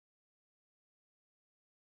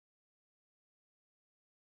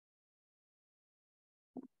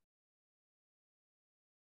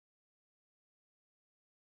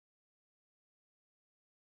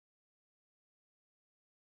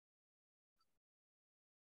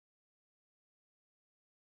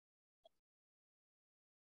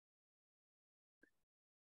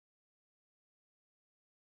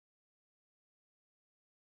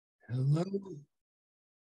Hello.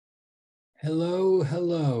 Hello,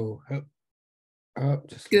 hello.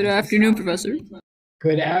 Good afternoon, Professor.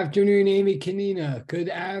 Good afternoon, Amy Kanina. Good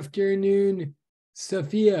afternoon,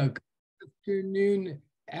 Sophia. Good afternoon,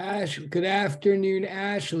 Ash. Good afternoon,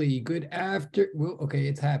 Ashley. Well, okay,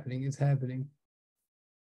 it's happening. It's happening.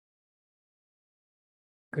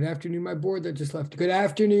 Good afternoon, my board that just left. Good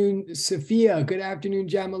afternoon, Sophia. Good afternoon,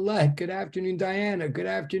 Jamalet. Good afternoon, Diana. Good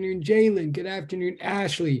afternoon, Jalen. Good afternoon,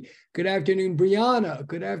 Ashley. Good afternoon, Brianna.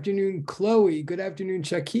 Good afternoon, Chloe. Good afternoon,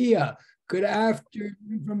 Shakia. Good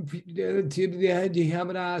afternoon from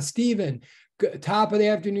Stephen. Top of the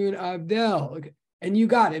afternoon, Abdel. Okay. And you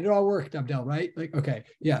got it. It all worked, Abdel, right? Like, okay.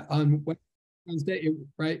 Yeah. On Wednesday,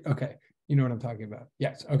 right? Okay. You know what I'm talking about.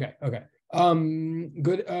 Yes. Okay. Okay.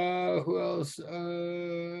 Good, who else?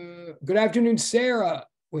 Good afternoon, Sarah.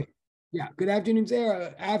 Wait, yeah, good afternoon,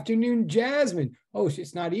 Sarah. Afternoon, Jasmine. Oh,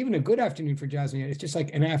 it's not even a good afternoon for Jasmine yet. It's just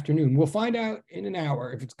like an afternoon. We'll find out in an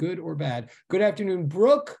hour if it's good or bad. Good afternoon,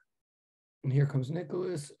 Brooke. And here comes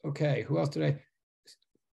Nicholas. Okay, who else did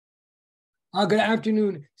I? Good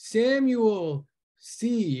afternoon, Samuel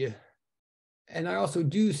C. And I also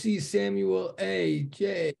do see Samuel A.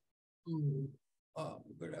 J.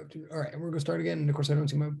 Good afternoon. All right, and we're going to start again. And of course, I don't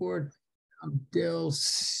see my board. Dale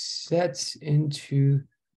sets into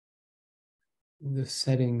the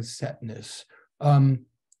setting setness.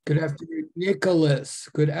 Good afternoon, Nicholas.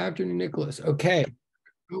 Good afternoon, Nicholas. Okay.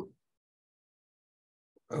 Oh.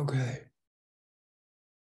 Okay.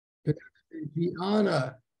 Good afternoon,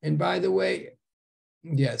 Gianna. And by the way,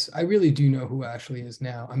 yes, I really do know who Ashley is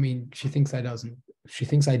now. I mean, she thinks I doesn't. She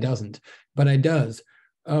thinks I doesn't, but I does.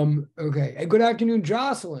 Okay. And good afternoon,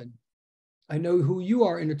 Jocelyn. I know who you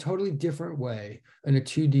are in a totally different way, in a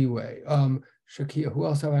 2D way. Shakia, who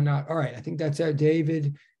else have I not? All right, I think that's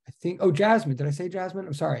David. I think, oh, Jasmine. Did I say Jasmine?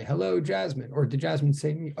 I'm sorry. Hello, Jasmine. Or did Jasmine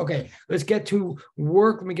say me? Okay, let's get to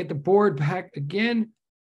work. Let me get the board back again.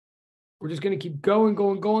 We're just going to keep going,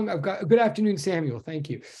 going, going. I've got good afternoon, Samuel.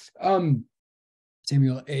 Thank you.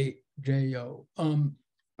 Samuel A.J.O.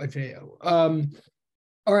 A.J.O.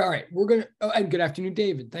 All right. We're going to, and good afternoon,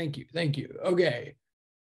 David. Thank you. Thank you. Okay.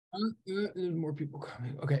 There's more people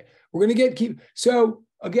coming. Okay, we're gonna so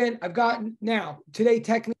again, I've gotten now today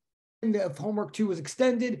technically the homework 2 was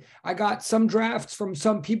extended. I got some drafts from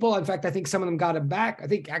some people. In fact, I think some of them got it back. I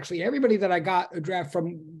think actually everybody that I got a draft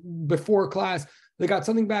from before class, they got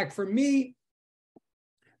something back from me.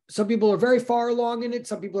 Some people are very far along in it.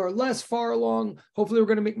 Some people are less far along. Hopefully we're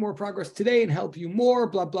going to make more progress today and help you more,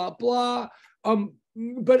 blah, blah, blah.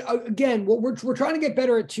 But again, what we're trying to get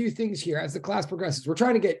better at 2 things here as the class progresses. We're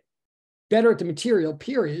trying to get better at the material,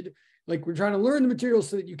 period. Like we're trying to learn the material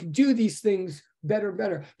so that you can do these things better and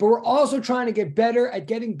better. But we're also trying to get better at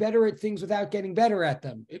getting better at things without getting better at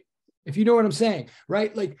them. If you know what I'm saying,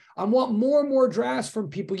 right? Like I want more and more drafts from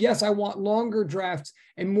people. Yes, I want longer drafts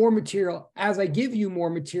and more material as I give you more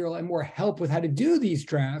material and more help with how to do these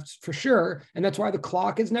drafts for sure. And that's why the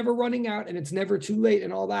clock is never running out and it's never too late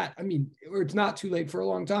and all that. I mean, or it's not too late for a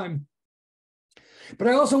long time. But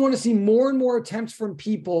I also want to see more and more attempts from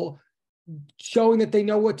people showing that they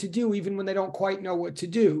know what to do, even when they don't quite know what to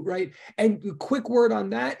do, right? And the quick word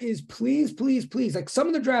on that is please, please, please. Like some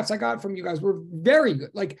of the drafts I got from you guys were very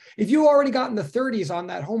good. Like if you already got in the 30s on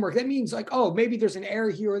that homework, that means like, oh, maybe there's an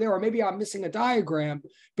error here or there, or maybe I'm missing a diagram.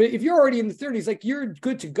 But if you're already in the 30s, like you're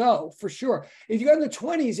good to go for sure. If you got in the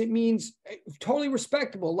 20s, it means totally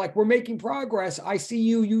respectable. Like we're making progress. I see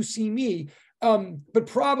you, you see me. But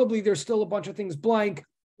probably there's still a bunch of things blank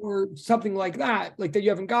or something like that you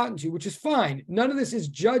haven't gotten to, which is fine. None of this is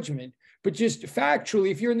judgment, but just factually,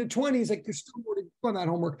 if you're in the 20s, like there's still more to do on that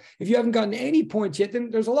homework. If you haven't gotten any points yet, then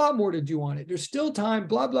there's a lot more to do on it. There's still time,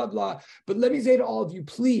 blah, blah, blah. But let me say to all of you,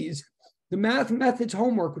 please, the math methods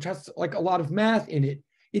homework, which has like a lot of math in it,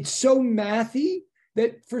 it's so mathy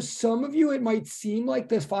that for some of you, it might seem like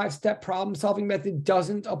this 5-step problem solving method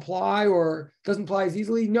doesn't apply or doesn't apply as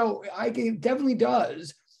easily. No, it definitely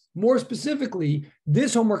does. More specifically,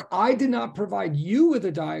 this homework, I did not provide you with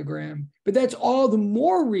a diagram, but that's all the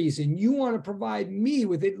more reason you want to provide me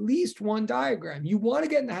with at least one diagram. You want to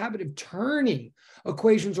get in the habit of turning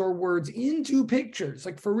equations or words into pictures,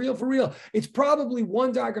 like for real, for real. It's probably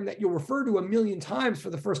one diagram that you'll refer to a million times for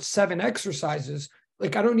the first 7 exercises.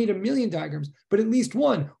 Like I don't need a million diagrams, but at least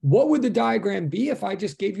one. What would the diagram be if I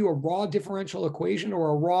just gave you a raw differential equation or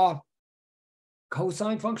a raw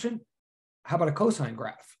cosine function? How about a cosine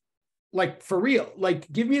graph? Like for real,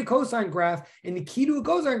 like give me a cosine graph. And the key to a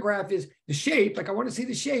cosine graph is the shape. Like I want to see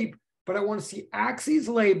the shape, but I want to see axes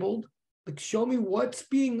labeled. Like show me what's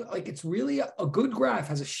being, like it's really a good graph,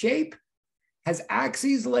 has a shape, has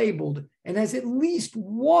axes labeled, and has at least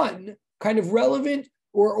one kind of relevant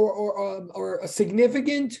or a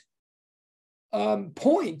significant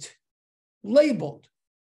point labeled.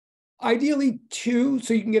 Ideally 2,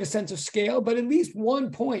 so you can get a sense of scale, but at least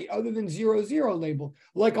 1 point other than 0, 0 labeled,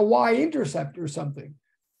 like a y-intercept or something.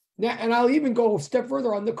 Now, and I'll even go a step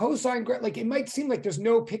further on the cosine graph. Like, it might seem like there's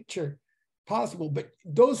no picture possible, but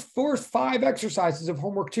those first 5 exercises of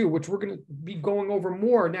homework 2, which we're going to be going over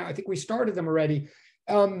more now, I think we started them already.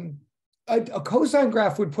 A cosine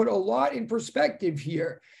graph would put a lot in perspective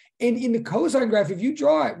here. And in the cosine graph, if you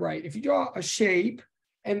draw it right, if you draw a shape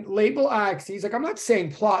and label axes, like, I'm not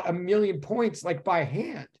saying plot a million points like by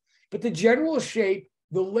hand, but the general shape,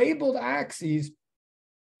 the labeled axes,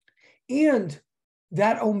 and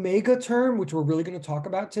that omega term, which we're really going to talk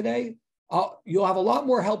about today, you'll have a lot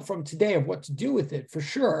more help from today of what to do with it for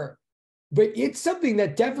sure. But it's something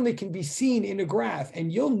that definitely can be seen in a graph,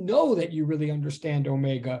 and you'll know that you really understand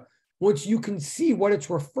omega once you can see what it's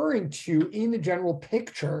referring to in the general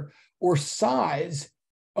picture or size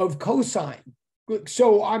of cosine.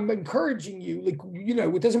 So I'm encouraging you, like,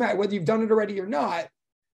 it doesn't matter whether you've done it already or not,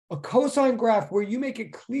 a cosine graph where you make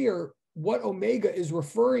it clear what omega is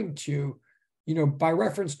referring to, by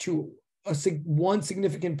reference to one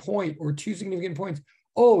significant point or 2 significant points.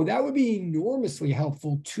 Oh, that would be enormously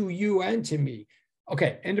helpful to you and to me.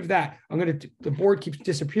 Okay, end of that. The board keeps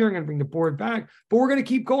disappearing. I'm going to bring the board back, but we're going to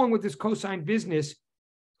keep going with this cosine business.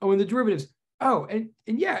 Oh, and the derivatives. Oh, and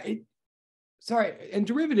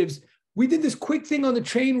derivatives. We did this quick thing on the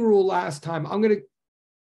chain rule last time. We're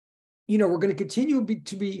going to continue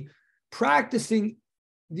to be practicing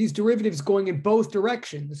these derivatives going in both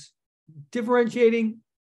directions, differentiating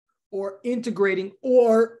or integrating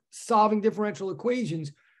or solving differential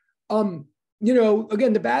equations. Again,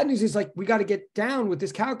 the bad news is, like, we got to get down with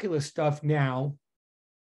this calculus stuff now.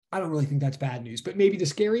 I don't really think that's bad news, but maybe the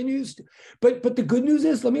scary news. But the good news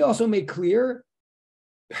is, let me also make clear,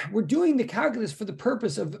 we're doing the calculus for the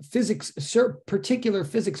purpose of physics, particular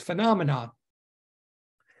physics phenomena.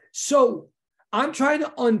 So I'm trying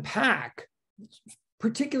to unpack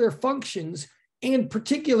particular functions and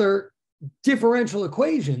particular differential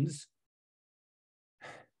equations.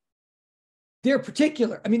 They're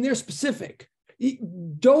particular. They're specific.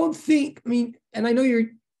 Don't think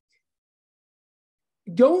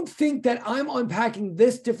that I'm unpacking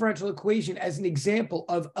this differential equation as an example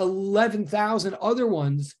of 11,000 other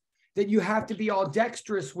ones that you have to be all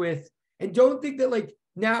dexterous with. And don't think that, like,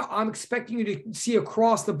 now I'm expecting you to see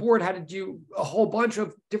across the board how to do a whole bunch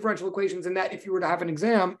of differential equations, and that if you were to have an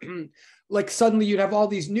exam, like, suddenly you'd have all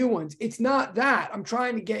these new ones. It's not that. I'm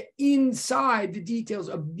trying to get inside the details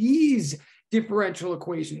of these differential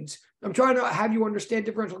equations. I'm trying to have you understand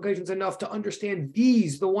differential equations enough to understand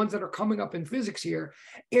the ones that are coming up in physics here.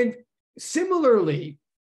 And similarly,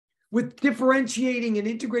 with differentiating and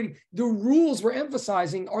integrating, the rules we're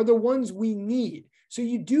emphasizing are the ones we need. So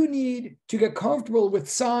you do need to get comfortable with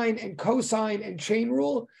sine and cosine and chain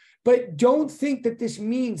rule, but don't think that this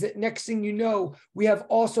means that next thing you know, we have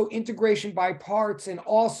also integration by parts and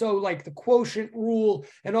also, like, the quotient rule,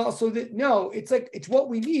 and also that. No, it's what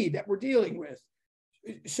we need that we're dealing with.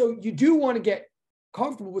 So you do want to get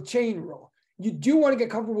comfortable with chain rule. You do want to get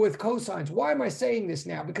comfortable with cosines. Why am I saying this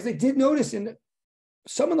now? Because I did notice in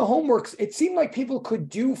some of the homeworks, it seemed like people could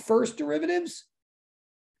do first derivatives,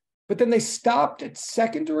 but then they stopped at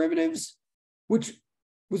second derivatives, which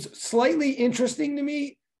was slightly interesting to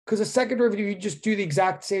me, because a second derivative, you just do the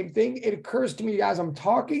exact same thing. It occurs to me as I'm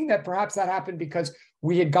talking that perhaps that happened because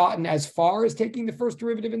we had gotten as far as taking the first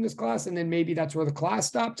derivative in this class, and then maybe that's where the class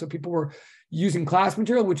stopped. So people were using class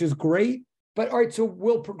material, which is great. But all right, so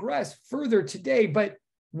we'll progress further today. But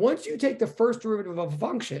once you take the first derivative of a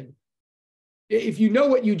function, if you know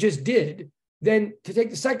what you just did, then to take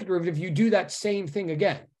the second derivative, you do that same thing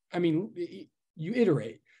again. You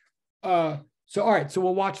iterate. So all right, so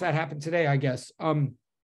we'll watch that happen today, I guess.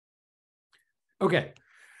 Okay.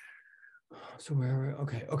 So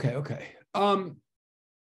okay.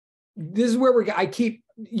 This is where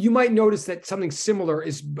you might notice that something similar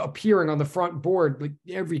is appearing on the front board, like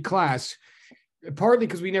every class, partly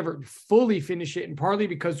because we never fully finish it, and partly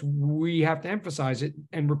because we have to emphasize it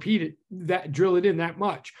and repeat it, drill it in that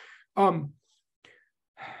much.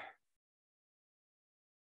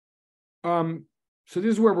 So this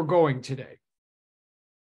is where we're going today.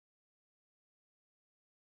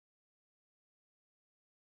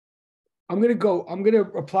 I'm going to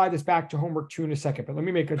apply this back to homework 2 in a second, but let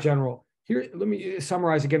me make a general here. Let me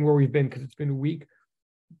summarize again where we've been, because it's been a week.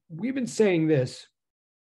 We've been saying this.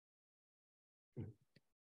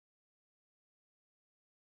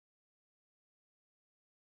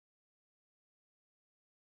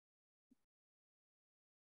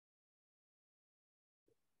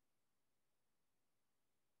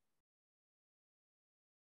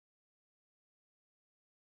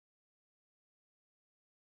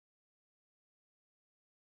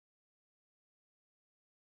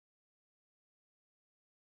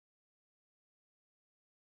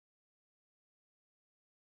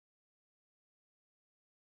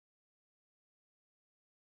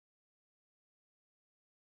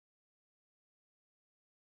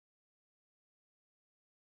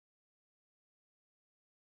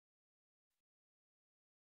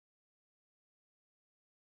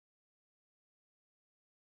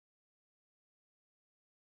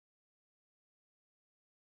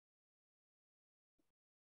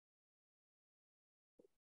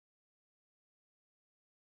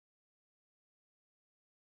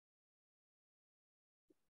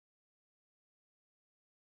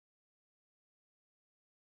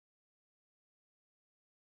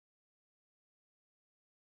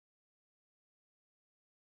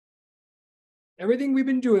 Everything we've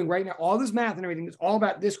been doing right now, all this math and everything, is all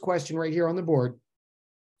about this question right here on the board.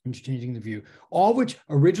 I'm just changing the view. All which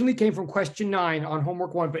originally came from question 9 on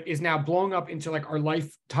homework 1, but is now blowing up into like our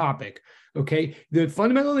life topic. Okay. The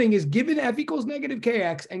fundamental thing is, given f equals negative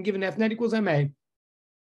kx and given f net equals ma,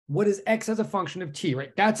 what is x as a function of t,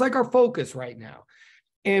 right? That's like our focus right now.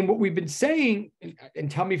 And what we've been saying, and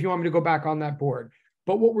tell me if you want me to go back on that board,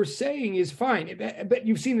 but what we're saying is fine. But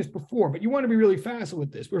you've seen this before, but you want to be really facile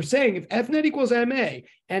with this. We're saying if f net equals ma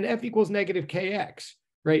and f equals negative kx,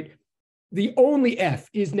 right? The only f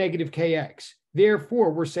is negative kx.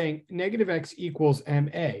 Therefore, we're saying negative x equals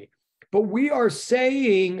ma. But we are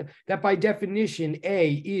saying that by definition,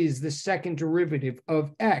 a is the second derivative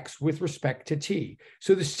of x with respect to t.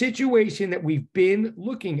 So the situation that we've been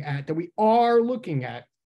looking at, that we are looking at,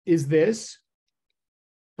 is this,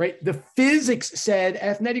 right? The physics said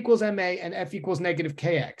f net equals ma and f equals negative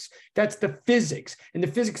kx. That's the physics. And the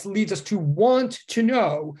physics leads us to want to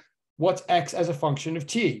know what's x as a function of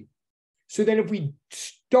t. So then if we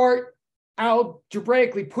start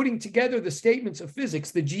algebraically putting together the statements of physics,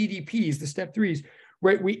 the jjPs, the step 3s,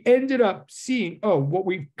 right, we ended up seeing, oh, what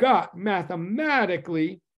we've got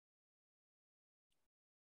mathematically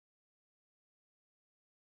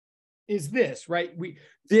is this, right?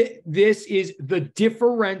 This is the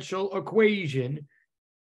differential equation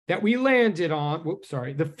that we landed on. Whoops,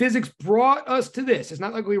 sorry. The physics brought us to this. It's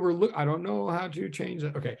not like we were, I don't know how to change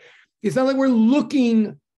that. Okay. It's not like we're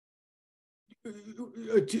looking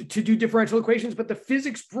to do differential equations, but the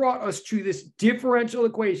physics brought us to this differential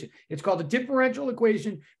equation. It's called a differential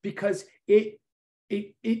equation because it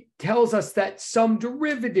tells us that some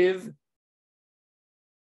derivative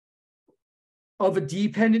of a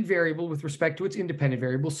dependent variable with respect to its independent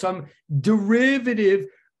variable, some derivative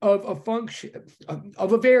of a function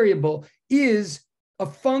of a variable is a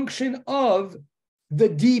function of the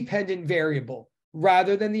dependent variable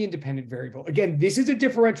rather than the independent variable. Again, this is a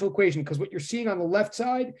differential equation because what you're seeing on the left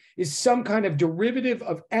side is some kind of derivative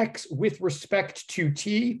of x with respect to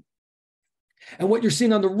t. And what you're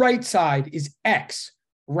seeing on the right side is x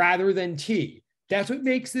rather than t. That's what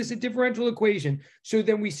makes this a differential equation. So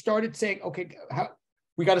then we started saying, okay,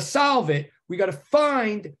 we got to solve it. We got to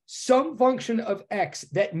find some function of x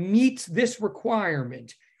that meets this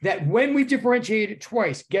requirement, that when we differentiate it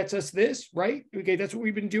twice gets us this, right? Okay, that's what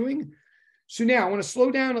we've been doing. So now I want to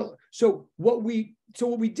slow down. So what we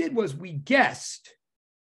did was we guessed.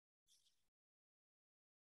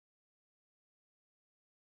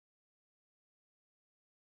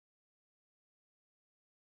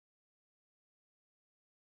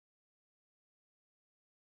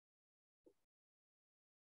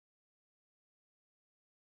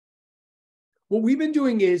 What we've been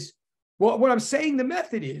doing is, well, what I'm saying the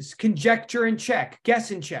method is conjecture and check,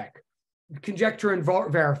 guess and check, conjecture and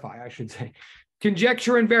verify, I should say.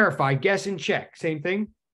 Conjecture and verify, guess and check, same thing.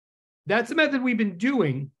 That's the method we've been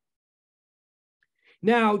doing.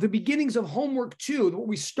 Now, the beginnings of homework 2, what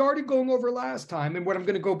we started going over last time and what I'm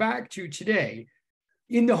going to go back to today,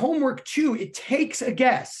 in the homework 2, it takes a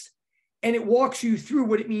guess and it walks you through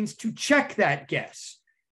what it means to check that guess.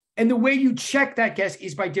 And the way you check that guess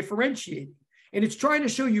is by differentiating. And it's trying to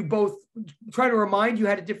show you both, trying to remind you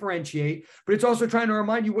how to differentiate, but it's also trying to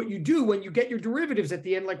remind you what you do when you get your derivatives at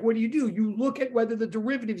the end. Like, what do? You look at whether the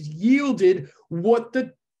derivatives yielded what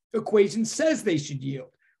the equation says they should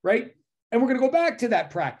yield, right? And we're going to go back to that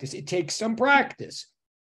practice. It takes some practice.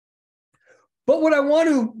 But what I want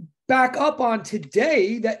to back up on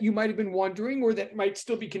today that you might have been wondering, or that might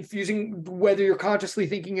still be confusing whether you're consciously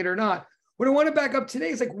thinking it or not, what I want to back up today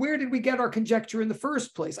is like, where did we get our conjecture in the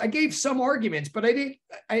first place? I gave some arguments, but I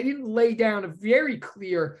didn't lay down a very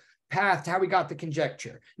clear path to how we got the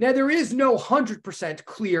conjecture. Now, there is no 100%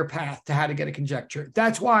 clear path to how to get a conjecture.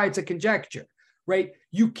 That's why it's a conjecture, right?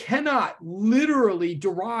 You cannot literally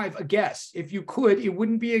derive a guess. If you could, it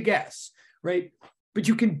wouldn't be a guess, right? But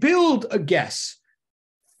you can build a guess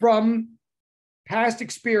from past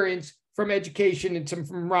experience, from education, and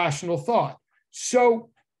from rational thought.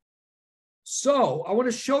 So I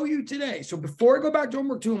want to show you today. So before I go back to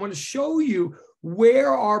homework 2, I want to show you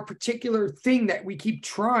where our particular thing that we keep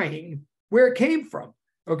trying, where it came from,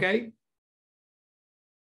 okay?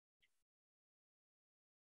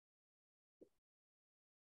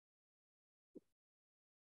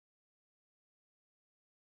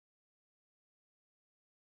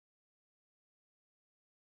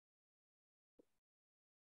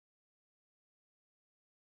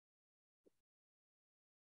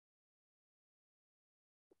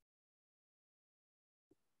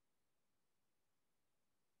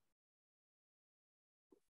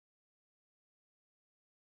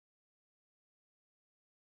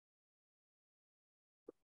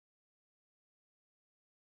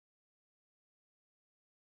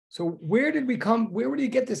 So where did you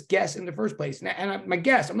get this guess in the first place? And my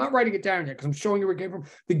guess, I'm not writing it down yet because I'm showing you where it came from.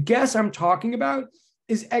 The guess I'm talking about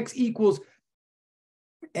is x equals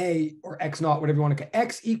a, or x naught, whatever you want to call it.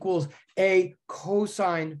 X equals a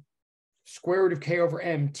cosine square root of k over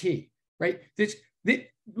mt, right?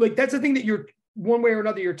 Like that's the thing that you're one way or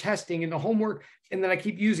another you're testing in the homework, and then I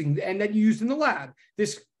keep using, and that you used in the lab,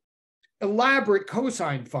 this elaborate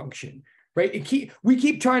cosine function, right? We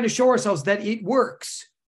keep trying to show ourselves that it works.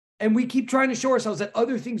 And we keep trying to show ourselves that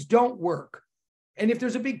other things don't work. And if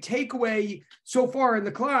there's a big takeaway so far in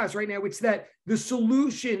the class right now, it's that the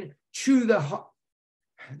solution to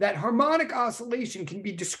that harmonic oscillation can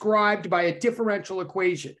be described by a differential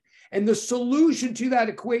equation. And the solution to that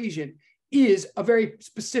equation is a very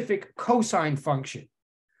specific cosine function.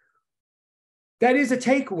 That is a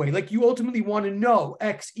takeaway. Like you ultimately want to know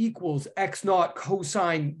x equals x naught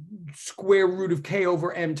cosine square root of k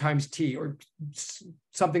over m times t, or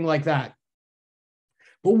something like that.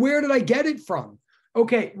 But where did I get it from?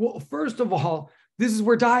 Okay, well, first of all, this is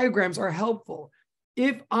where diagrams are helpful.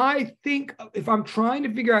 If I'm trying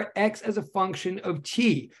to figure out x as a function of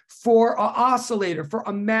t for an oscillator, for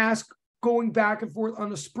a mass going back and forth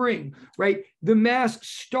on a spring, right? The mass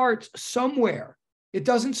starts somewhere. It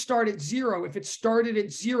doesn't start at zero. If it started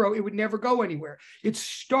at zero, it would never go anywhere. It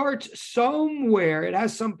starts somewhere. It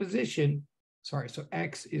has some position. Sorry, so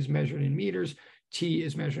x is measured in meters. T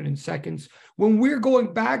is measured in seconds. When we're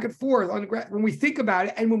going back and forth on the graph, when we think about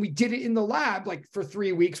it, and when we did it in the lab, like for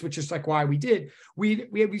 3 weeks, which is like why we did,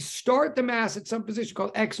 we start the mass at some position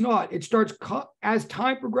called x naught. It starts as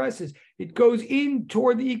time progresses. It goes in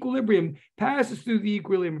toward the equilibrium, passes through the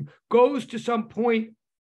equilibrium, goes to some point,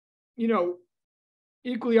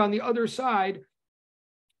 equally on the other side,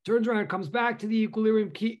 turns around, comes back to the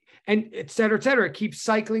equilibrium, and et cetera, keeps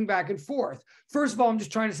cycling back and forth. First of all, I'm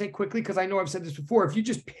just trying to say quickly, because I know I've said this before, if you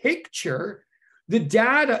just picture the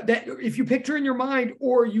data, if you picture in your mind,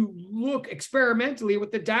 or you look experimentally at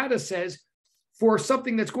what the data says for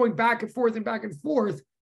something that's going back and forth and back and forth,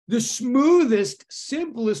 the smoothest,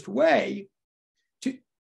 simplest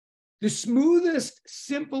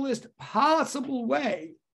simplest possible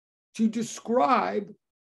way to describe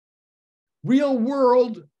real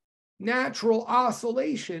world natural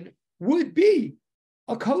oscillation would be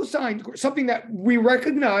a cosine, something that we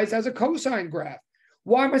recognize as a cosine graph.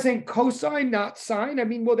 Why am I saying cosine, not sine? I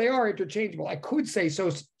mean, well, they are interchangeable. I could say so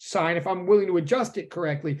sine if I'm willing to adjust it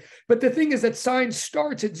correctly. But the thing is that sine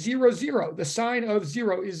starts at 0, 0. The sine of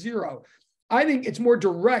 0 is 0. I think it's more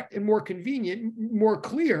direct and more convenient, more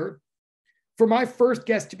clear for my first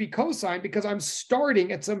guess to be cosine, because I'm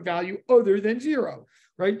starting at some value other than 0,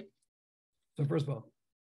 right? So first of all,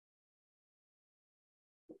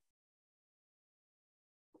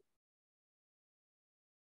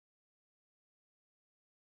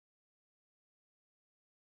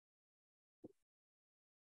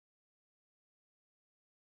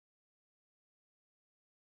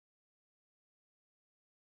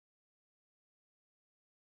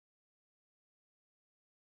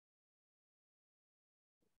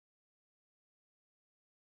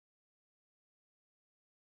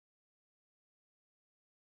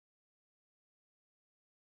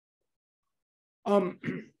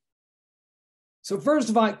 so first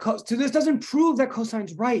of all, so this doesn't prove that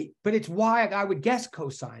cosine's right, but it's why I would guess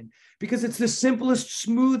cosine, because it's the simplest,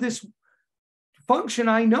 smoothest function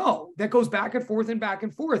I know that goes back and forth in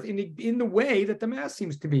the way that the mass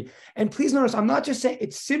seems to be. And please notice, I'm not just saying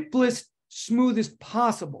it's simplest, smoothest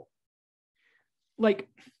possible. Like,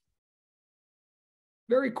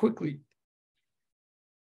 very quickly,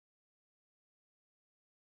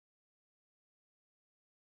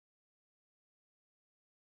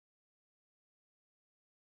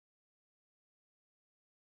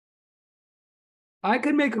 I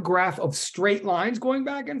could make a graph of straight lines going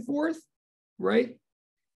back and forth, right?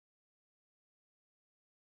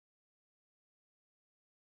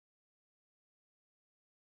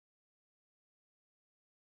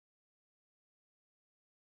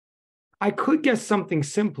 I could guess something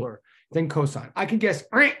simpler than cosine. I could guess,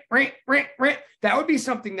 that would be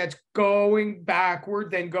something that's going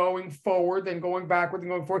backward, then going forward, then going backward, then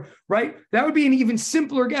going forward, right? That would be an even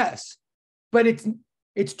simpler guess, but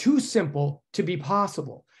it's too simple to be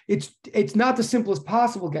possible. It's not the simplest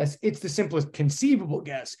possible guess. It's the simplest conceivable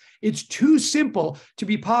guess. It's too simple to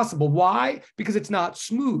be possible. Why? Because it's not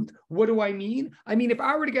smooth. What do I mean? I mean, if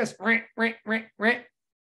I were to guess,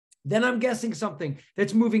 then I'm guessing something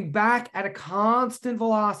that's moving back at a constant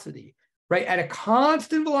velocity, right? At a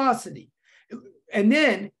constant velocity. And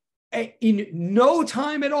then in no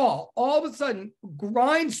time at all of a sudden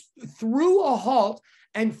grinds through a halt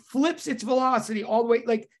and flips its velocity all the way.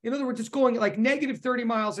 Like, in other words, it's going like negative 30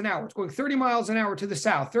 miles an hour. It's going 30 miles an hour to the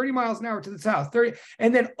south, 30 miles an hour to the south, 30.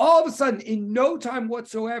 And then all of a sudden, in no time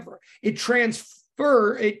whatsoever, it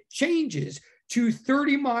changes to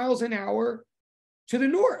 30 miles an hour to the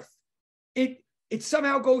north. It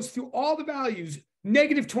somehow goes through all the values,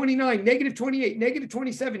 negative 29, negative 28, negative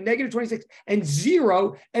 27, negative 26, and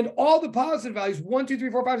 0, and all the positive values, 1, 2,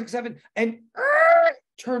 3, 4, 5, 6, 7, and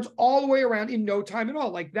turns all the way around in no time at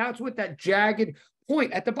all. Like, that's what that jagged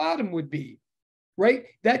point at the bottom would be, right?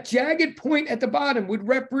 That jagged point at the bottom would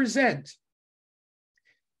represent,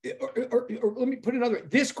 or let me put it another way.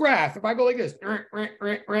 This graph, if I go like this,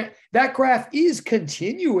 that graph is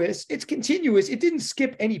continuous. It's continuous. It didn't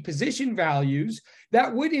skip any position values.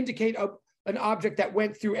 That would indicate an object that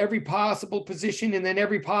went through every possible position and then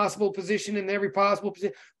every possible position and every possible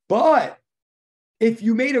position. But if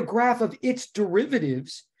you made a graph of its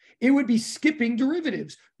derivatives, it would be skipping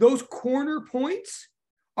derivatives. Those corner points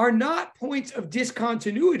are not points of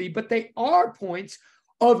discontinuity, but they are points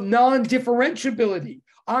of non-differentiability.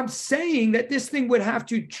 I'm saying that this thing would have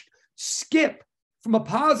to skip from a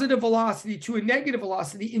positive velocity to a negative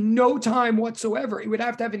velocity in no time whatsoever. It would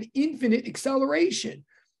have to have an infinite acceleration,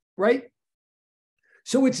 right?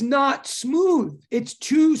 So it's not smooth. It's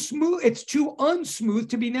too smooth. It's too unsmooth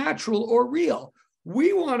to be natural or real.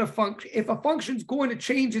 We want a function. If a function's going to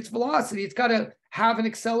change its velocity, it's got to have an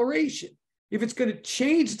acceleration. If it's going to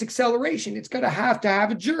change its acceleration, it's going to have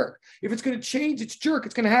a jerk. If it's going to change its jerk,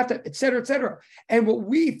 it's going to have to, et cetera, et cetera. And what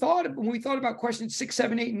we thought when we thought about questions 6,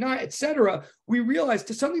 7, 8, 9, et cetera, we realized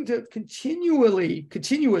to something to continuously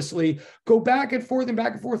go back and forth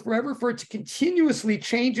forever, for it to continuously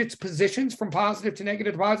change its positions from positive to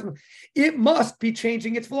negative to positive, it must be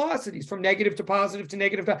changing its velocities from negative to positive to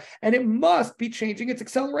negative, and it must be changing its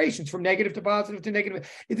accelerations from negative to positive to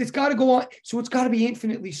negative. It's got to go on. So it's got to be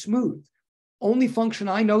infinitely smooth. Only function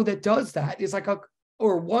I know that does that is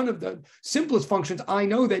or one of the simplest functions I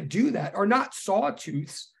know that do that are not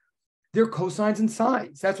sawtooths. They're cosines and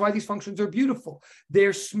sines. That's why these functions are beautiful.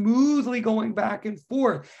 They're smoothly going back and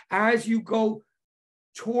forth. As you go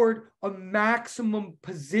toward a maximum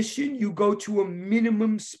position, you go to a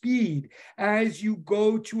minimum speed. As you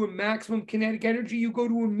go to a maximum kinetic energy, you go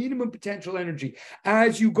to a minimum potential energy.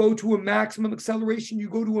 As you go to a maximum acceleration, you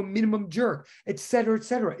go to a minimum jerk, et cetera, et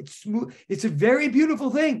cetera. It's smooth. It's a very beautiful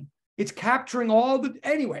thing. It's capturing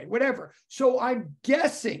anyway, whatever. So I'm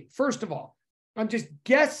guessing, first of all, I'm just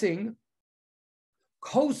guessing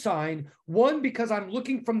cosine, one, because I'm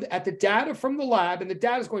looking at the data from the lab, and the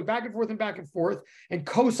data is going back and forth, and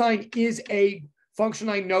cosine is a function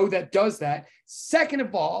I know that does that. Second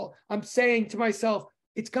of all, I'm saying to myself,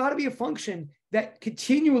 it's got to be a function that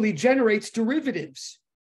continually generates derivatives.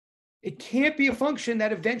 It can't be a function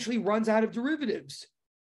that eventually runs out of derivatives.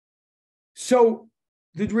 So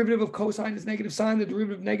the derivative of cosine is negative sine, the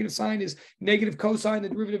derivative of negative sine is negative cosine, the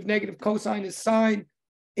derivative of negative cosine is sine.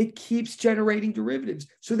 It keeps generating derivatives.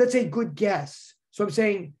 So that's a good guess. So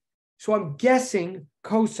I'm guessing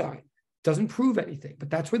cosine. Doesn't prove anything, but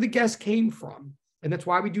that's where the guess came from. And that's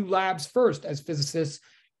why we do labs first as physicists,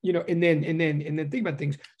 and then think about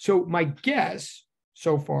things. So my guess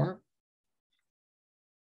so far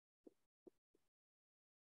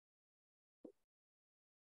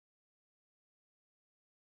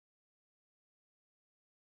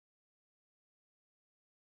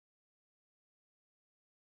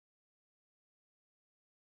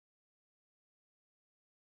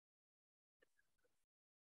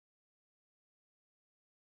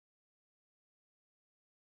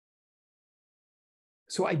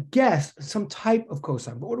So I guess some type of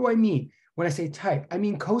cosine. But what do I mean when I say type? I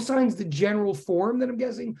mean cosine's the general form that I'm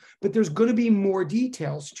guessing, but there's going to be more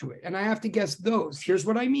details to it. And I have to guess those. Here's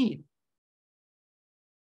what I mean.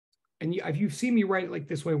 And you've seen me write it like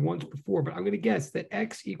this way once before, but I'm going to guess that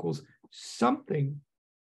x equals something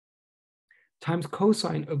times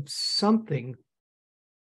cosine of something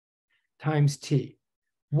times t.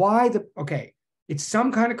 Okay, it's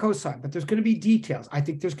some kind of cosine, but there's going to be details. I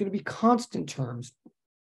think there's going to be constant terms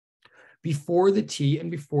before the t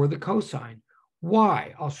and before the cosine.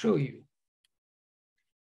 Why? I'll show you.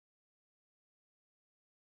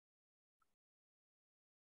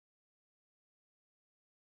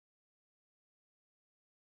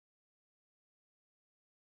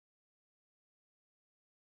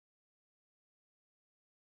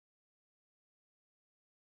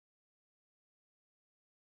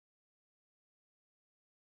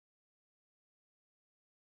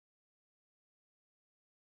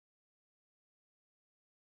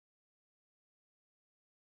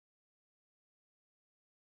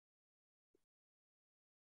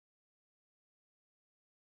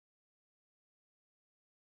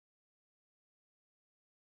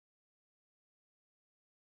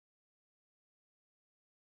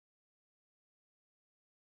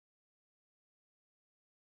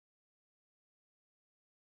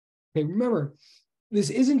 Okay, remember, this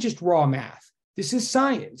isn't just raw math. This is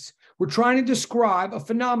science. We're trying to describe a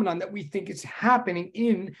phenomenon that we think is happening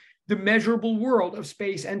in the measurable world of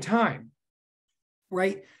space and time,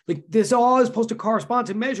 right? Like this all is supposed to correspond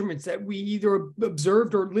to measurements that we either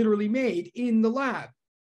observed or literally made in the lab.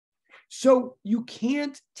 So you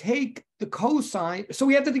can't take the cosine. So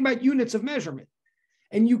we have to think about units of measurement.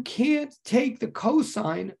 And you can't take the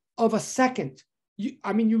cosine of a second. You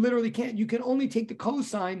literally can't. You can only take the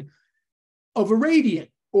cosine of a radian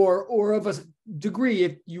or of a degree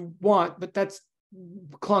if you want, but that's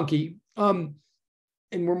clunky. And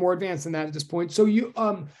we're more advanced than that at this point. So you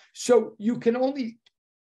can only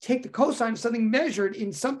take the cosine of something measured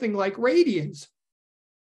in something like radians.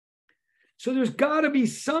 So there's got to be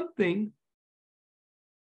something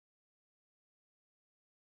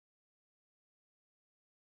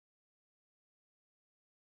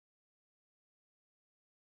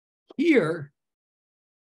here.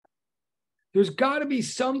 There's got to be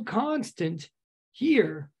some constant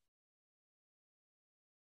here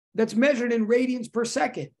that's measured in radians per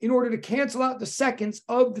second in order to cancel out the seconds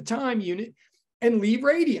of the time unit and leave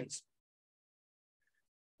radians.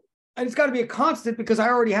 And it's got to be a constant because I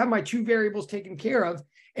already have my two variables taken care of.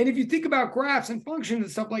 And if you think about graphs and functions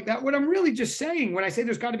and stuff like that, what I'm really just saying when I say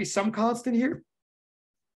there's got to be some constant here,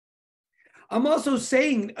 I'm also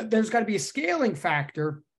saying there's got to be a scaling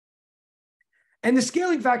factor. And the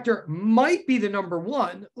scaling factor might be the number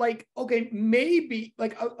one. Like, okay, maybe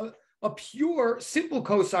like a pure simple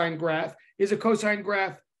cosine graph is a cosine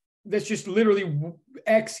graph that's just literally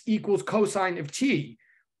x equals cosine of t,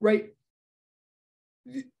 right?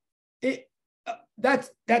 That's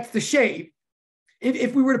the shape.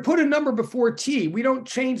 If we were to put a number before t, we don't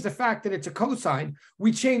change the fact that it's a cosine.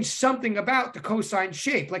 We change something about the cosine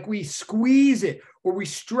shape, like we squeeze it or we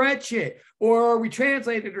stretch it or we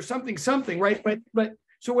translate it or something, right? But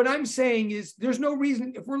so what I'm saying is there's no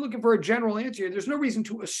reason, if we're looking for a general answer, there's no reason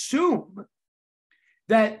to assume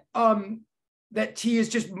that that t is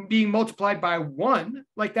just being multiplied by 1.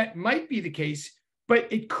 Like that might be the case,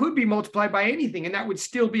 but it could be multiplied by anything, and that would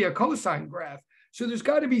still be a cosine graph. So there's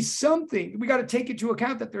got to be something. We got to take into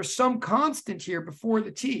account that there's some constant here before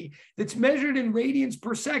the t that's measured in radians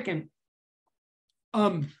per second,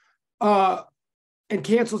 and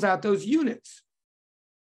cancels out those units.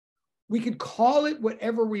 We could call it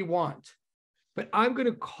whatever we want, but I'm going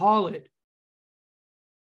to call it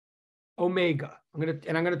omega. I'm going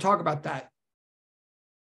to talk about that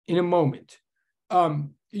in a moment.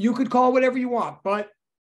 You could call whatever you want, but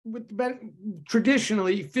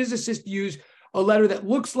traditionally physicists use a letter that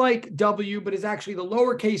looks like W, but is actually the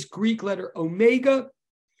lowercase Greek letter omega.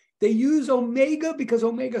 They use omega because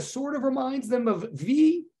omega sort of reminds them of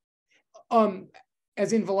V,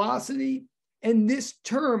 as in velocity. And this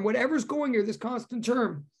term, whatever's going here, this constant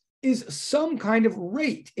term, is some kind of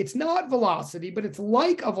rate. It's not velocity, but it's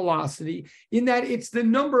like a velocity in that it's the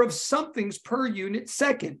number of somethings per unit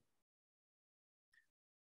second.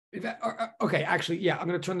 Okay, actually, yeah, I'm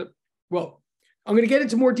going to get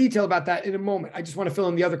into more detail about that in a moment. I just want to fill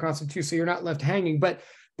in the other constant too, so you're not left hanging. But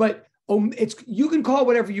you can call it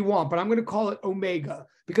whatever you want, but I'm going to call it omega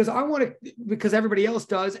because because everybody else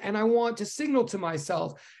does, and I want to signal to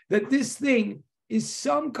myself that this thing is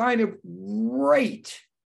some kind of rate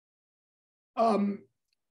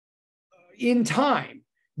in time.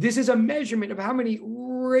 This is a measurement of how many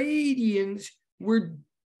radians we're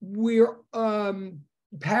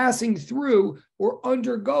passing through or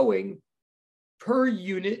undergoing per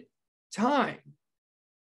unit time.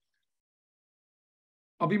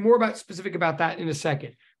 I'll be more specific about that in a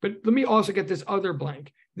second. But let me also get this other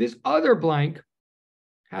blank. This other blank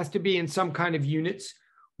has to be in some kind of units.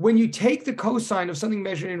 When you take the cosine of something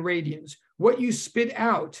measured in radians, what you spit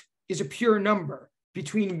out is a pure number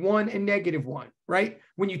between 1 and -1, right?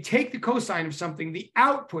 When you take the cosine of something, the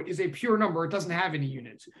output is a pure number. It doesn't have any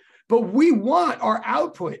units. But we want our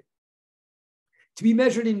output to be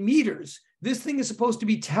measured in meters. This thing is supposed to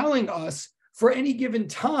be telling us for any given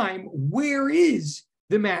time, where is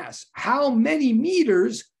the mass? How many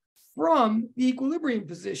meters from the equilibrium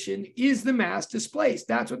position is the mass displaced?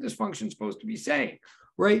 That's what this function is supposed to be saying,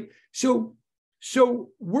 right? So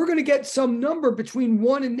we're going to get some number between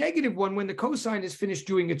 1 and -1 when the cosine is finished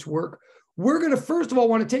doing its work. We're going to, first of all,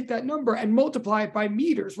 want to take that number and multiply it by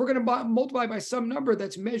meters. We're going to multiply by some number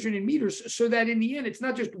that's measured in meters so that in the end, it's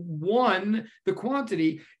not just 1, the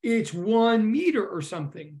quantity, it's 1 meter or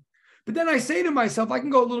something. But then I say to myself, I can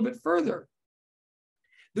go a little bit further.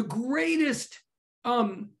 The greatest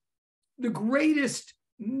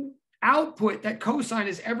output that cosine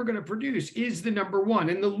is ever going to produce is the number 1,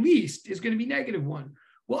 and the least is going to be -1.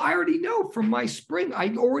 Well, I already know from my spring,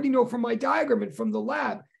 I already know from my diagram and from the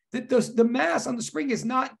lab that the mass on the spring is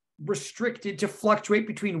not restricted to fluctuate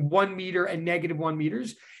between 1 meter and -1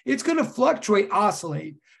 meters. It's going to fluctuate,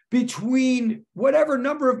 oscillate between whatever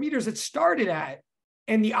number of meters it started at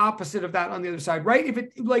and the opposite of that on the other side, right? If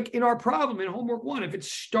it, like in our problem in homework 1, if it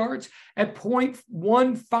starts at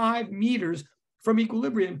 0.15 meters from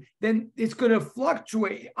equilibrium, then it's going to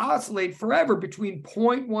fluctuate, oscillate forever between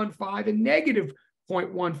 0.15 and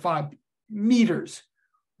 -0.15 meters,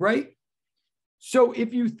 right? So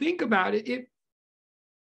if you think about it,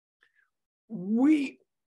 we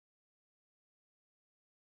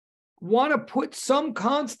want to put some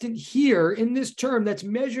constant here in this term that's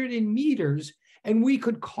measured in meters, and we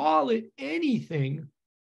could call it anything.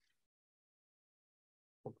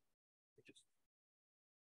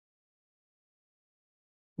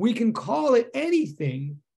 We can call it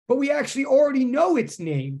anything, but we actually already know its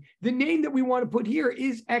name. The name that we want to put here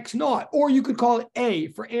is x naught, or you could call it A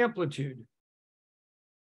for amplitude.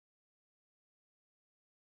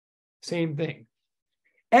 Same thing.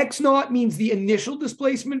 X naught means the initial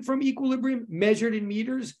displacement from equilibrium measured in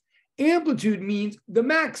meters. Amplitude means the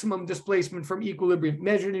maximum displacement from equilibrium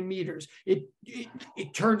measured in meters. It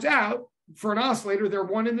turns out for an oscillator, they're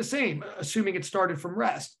one and the same, assuming it started from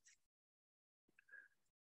rest.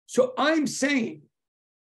 So I'm saying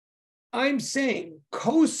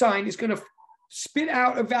cosine is going to spit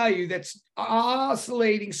out a value that's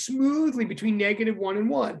oscillating smoothly between -1 and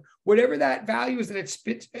 1. Whatever that value is that it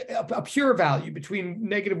spits, a pure value between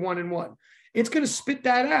 -1 and 1. It's going to spit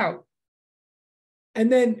that out.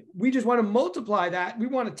 And then we just want to multiply that. We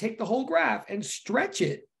want to take the whole graph and stretch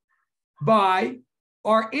it by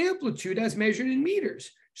our amplitude as measured in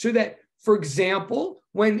meters. So that, for example,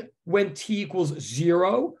 when t equals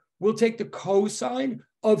 0, we'll take the cosine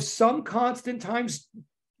of some constant times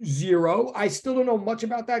 0. I still don't know much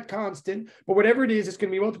about that constant, but whatever it is, it's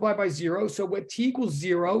going to be multiplied by 0. So when t equals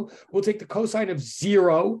 0, we'll take the cosine of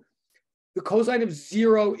 0. The cosine of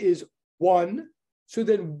 0 is 1. So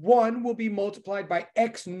then 1 will be multiplied by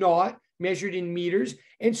x naught measured in meters.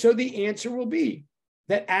 And so the answer will be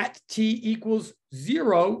that at t equals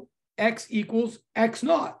 0, x equals x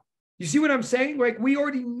naught. You see what I'm saying? Like, we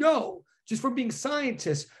already know, just from being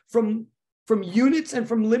scientists, from units and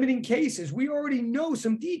from limiting cases, we already know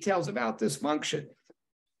some details about this function.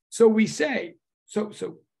 So we say,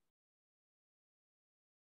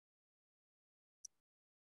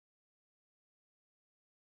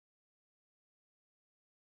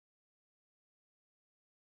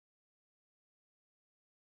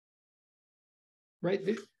 right?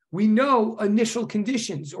 We know initial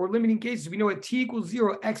conditions or limiting cases. We know at t equals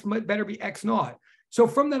 0, x better be x naught. So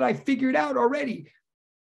from that, I figured out already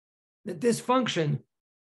that this function,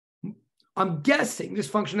 I'm guessing this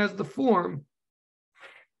function has the form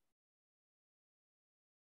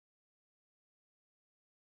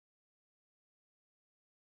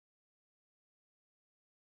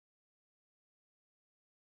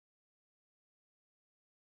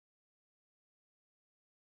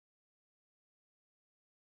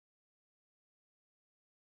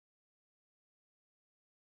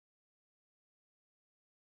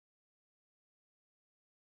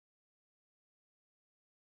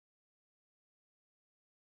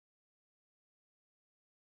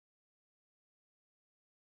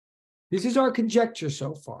This is our conjecture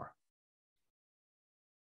so far.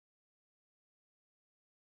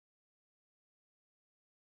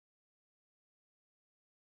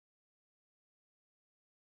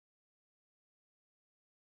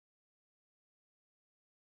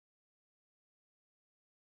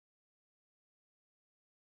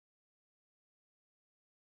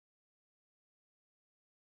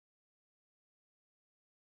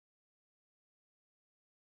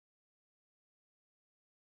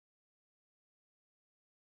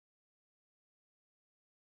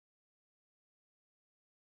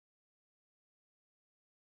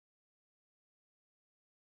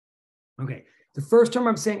 Okay, the first term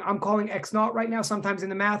I'm saying, I'm calling x naught right now. Sometimes in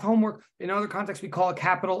the math homework, in other contexts, we call it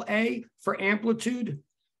capital A for amplitude.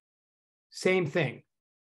 Same thing.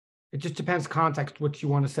 It just depends context what you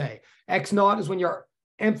want to say. X naught is when you're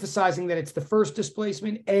emphasizing that it's the first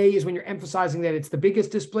displacement. A is when you're emphasizing that it's the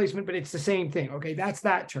biggest displacement, but it's the same thing. Okay, that's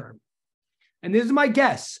that term. And this is my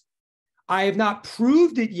guess. I have not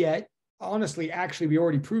proved it yet. Honestly, actually, we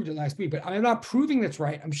already proved it last week, but I'm not proving that's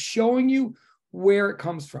right. I'm showing you where it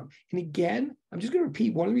comes from. And again, I'm just going to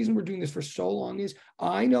repeat, one of the reasons we're doing this for so long is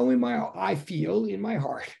I feel in my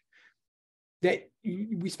heart that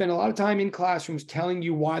we spend a lot of time in classrooms telling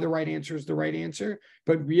you why the right answer is the right answer.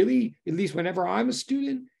 But really, at least whenever I'm a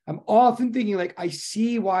student, I'm often thinking like, I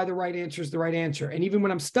see why the right answer is the right answer. And even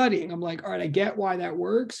when I'm studying, I'm like, all right, I get why that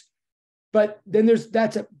works. But then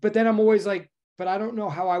but then I'm always like, but I don't know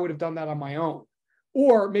how I would have done that on my own.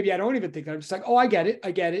 Or maybe I don't even think that. I'm just like, oh, I get it.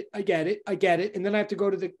 And then I have to go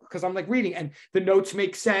to because I'm like reading and the notes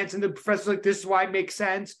make sense. And the professor's like, this is why it makes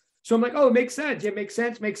sense. So I'm like, oh, it makes sense. Yeah, it makes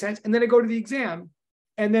sense. And then I go to the exam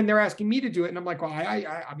and then they're asking me to do it. And I'm like, well,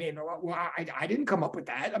 I didn't come up with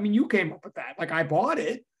that. I mean, you came up with that. Like I bought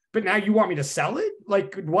it, but now you want me to sell it?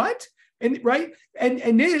 Like what? And right.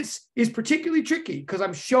 And this is particularly tricky because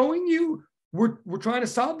I'm showing you we're trying to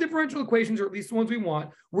solve differential equations, or at least the ones we want.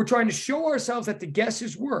 We're trying to show ourselves that the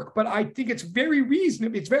guesses work. But I think it's very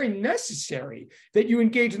reasonable. It's very necessary that you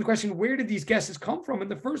engage in the question, where did these guesses come from in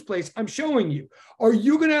the first place? I'm showing you. Are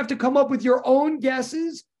you going to have to come up with your own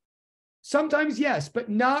guesses? Sometimes yes, but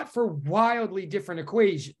not for wildly different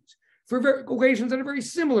equations. For equations that are very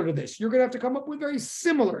similar to this, you're going to have to come up with very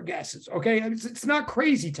similar guesses. Okay, it's not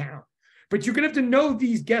crazy town. But you're going to have to know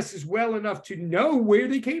these guesses well enough to know where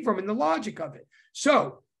they came from and the logic of it.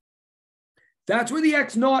 So that's where the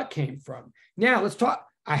X naught came from. Now let's talk.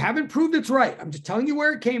 I haven't proved it's right. I'm just telling you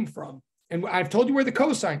where it came from. And I've told you where the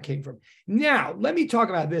cosine came from. Now, let me talk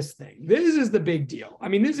about this thing. This is the big deal. I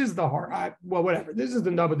mean, this is the heart. Well, whatever. This is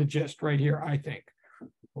the nub of the gist right here, I think.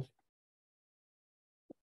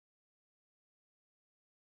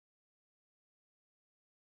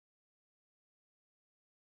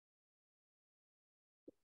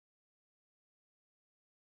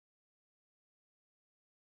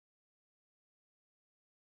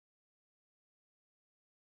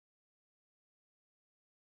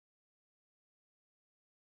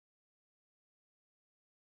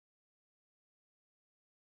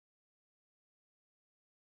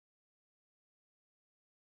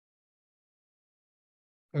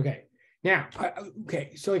 Okay. Now,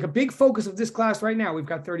 okay, so like a big focus of this class right now, we've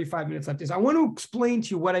got 35 minutes left, is I want to explain to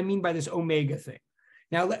you what I mean by this omega thing.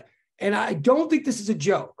 Now, and I don't think this is a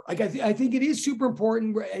joke. Like I think it is super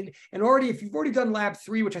important. And already, if you've already done lab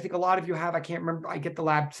 3, which I think a lot of you have, I can't remember, I get the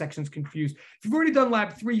lab sections confused. If you've already done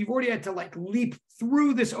lab 3, you've already had to like leap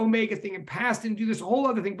through this omega thing and pass and do this whole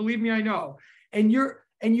other thing. Believe me, I know. And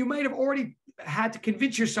you might have already had to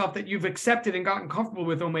convince yourself that you've accepted and gotten comfortable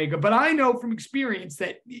with omega. But I know from experience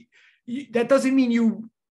that that doesn't mean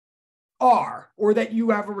you are, or that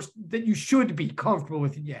you have that you should be comfortable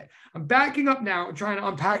with it yet. I'm backing up now and trying to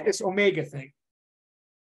unpack this omega thing.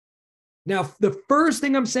 Now, the first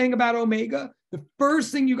thing I'm saying about omega, the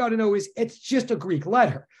first thing you got to know is it's just a Greek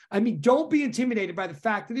letter. I mean, don't be intimidated by the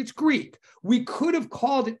fact that it's Greek. We could have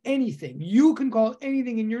called it anything. You can call it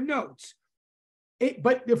anything in your notes.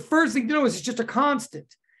 But the first thing to know is it's just a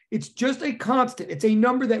constant. It's just a constant. It's a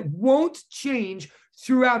number that won't change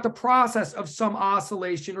throughout the process of some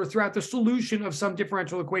oscillation or throughout the solution of some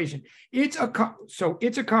differential equation. So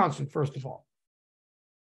it's a constant, first of all.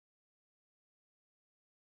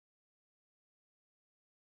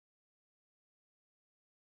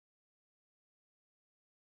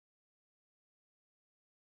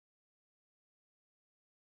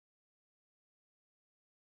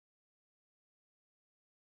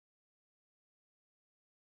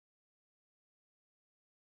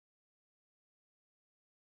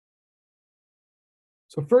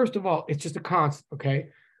 So first of all, it's just a constant, okay?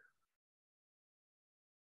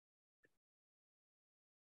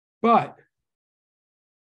 But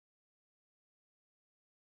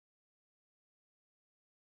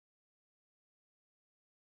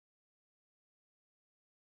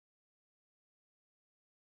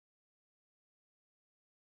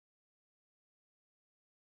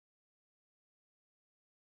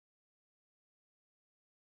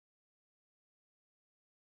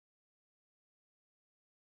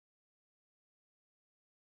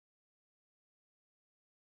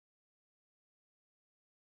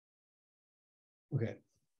okay.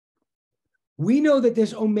 We know that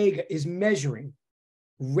this omega is measuring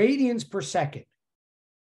radians per second.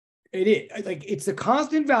 It is like it's the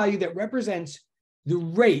constant value that represents the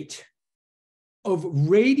rate of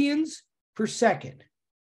radians per second.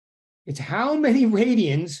 It's how many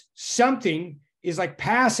radians something is like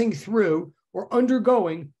passing through or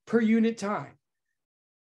undergoing per unit time.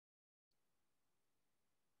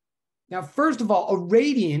 Now, first of all, a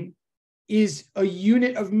radian is a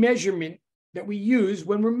unit of measurement that we use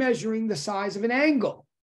when we're measuring the size of an angle.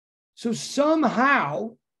 So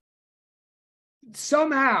somehow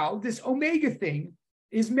this omega thing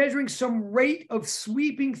is measuring some rate of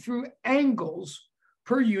sweeping through angles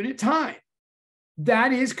per unit time.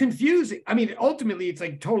 That is confusing. I mean, ultimately, it's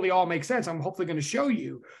like totally all makes sense. I'm hopefully going to show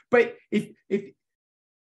you. But if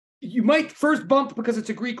you might first bump because it's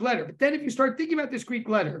a Greek letter, but then if you start thinking about this Greek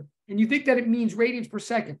letter and you think that it means radians per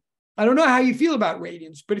second, I don't know how you feel about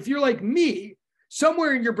radians, but if you're like me,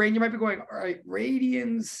 somewhere in your brain, you might be going, all right,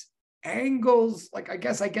 radians, angles, like, I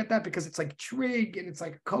guess I get that because it's like trig and it's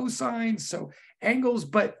like cosine, so angles,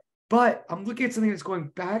 but I'm looking at something that's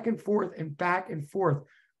going back and forth and back and forth.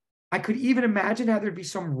 I could even imagine how there'd be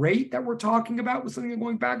some rate that we're talking about with something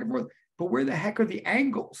going back and forth, but where the heck are the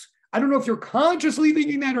angles? I don't know if you're consciously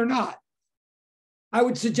thinking that or not. I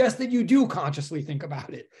would suggest that you do consciously think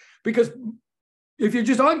about it, because if you're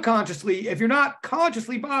just unconsciously, if you're not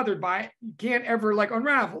consciously bothered by it, you can't ever like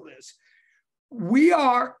unravel this.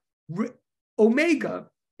 Omega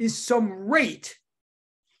is some rate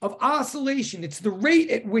of oscillation. It's the rate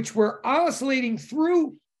at which we're oscillating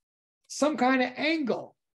through some kind of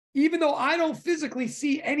angle, even though I don't physically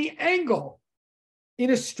see any angle in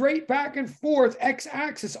a straight back and forth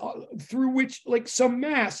x-axis through which like some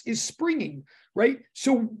mass is springing, right?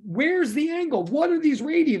 So where's the angle? What are these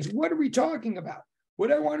radians? What are we talking about?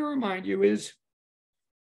 What I want to remind you is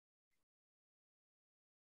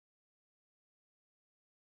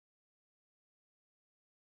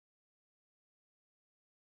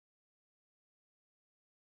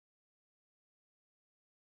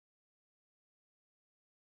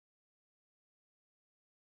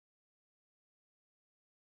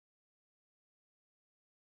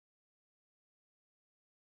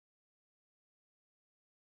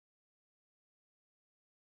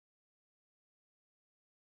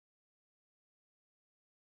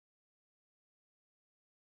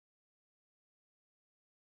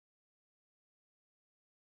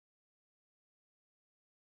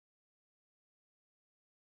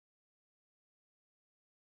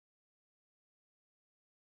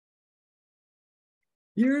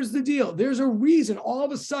here's the deal. There's a reason all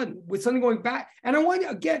of a sudden with something going back. And I want you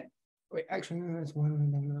again, wait, actually, that's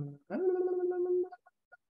one.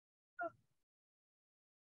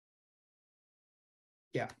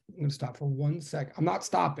 Yeah, I'm going to stop for 1 second. I'm not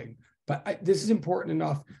stopping, but this is important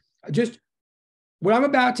enough. Just what I'm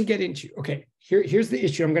about to get into. Okay, here's the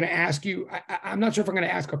issue. I'm going to ask you. I'm not sure if I'm going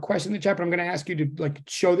to ask a question in the chat, but I'm going to ask you to like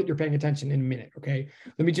show that you're paying attention in a minute. Okay,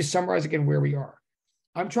 let me just summarize again where we are.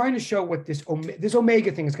 I'm trying to show what this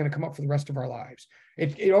omega thing is going to come up for the rest of our lives.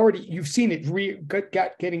 It already, you've seen it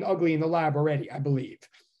getting ugly in the lab already, I believe.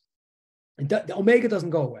 The omega doesn't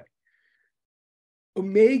go away.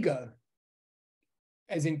 Omega,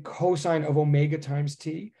 as in cosine of omega times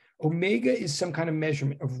t, omega is some kind of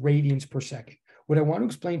measurement of radians per second. What I want to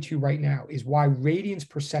explain to you right now is why radians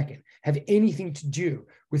per second have anything to do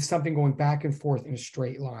with something going back and forth in a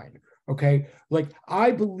straight line. Okay, like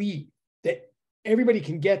I believe that everybody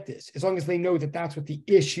can get this as long as they know that that's what the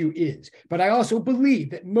issue is. But I also believe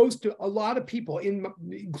that a lot of people,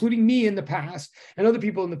 including me in the past and other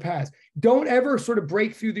people in the past, don't ever sort of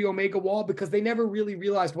break through the omega wall because they never really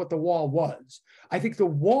realized what the wall was. I think the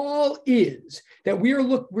wall is that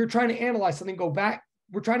we're trying to analyze something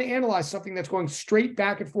we're trying to analyze something that's going straight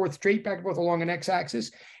back and forth along an x-axis.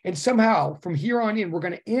 And somehow from here on in, we're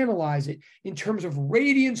going to analyze it in terms of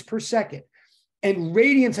radians per second. And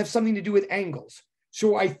radians have something to do with angles.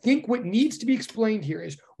 So I think what needs to be explained here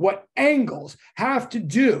is what angles have to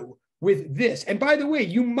do with this. And by the way,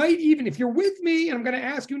 you might even, if you're with me, and I'm going to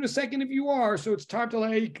ask you in a second if you are, so it's time to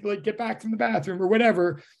like get back from the bathroom or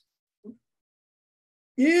whatever.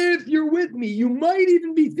 If you're with me, you might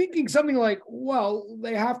even be thinking something like, well,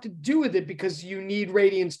 they have to do with it because you need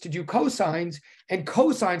radians to do cosines, and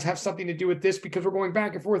cosines have something to do with this because we're going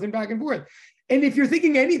back and forth and back and forth. And if you're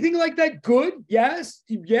thinking anything like that, good, yes,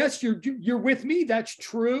 you're with me, that's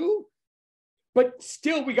true. But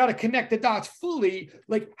still, we got to connect the dots fully.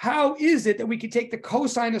 Like, how is it that we could take the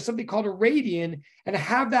cosine of something called a radian and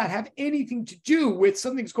have that have anything to do with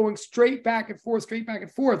something's going straight back and forth, straight back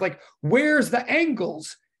and forth? Like, where's the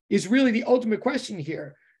angles is really the ultimate question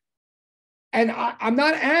here. And I'm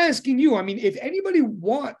not asking you. I mean, if anybody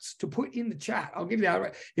wants to put in the chat, I'll give you that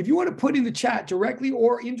right. If you want to put in the chat directly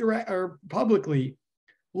or indirect or publicly,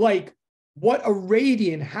 like what a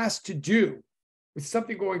radian has to do with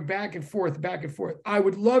something going back and forth, I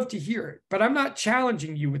would love to hear it. But I'm not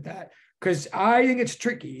challenging you with that because I think it's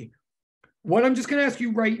tricky. What I'm just going to ask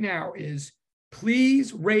you right now is,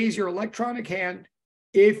 please raise your electronic hand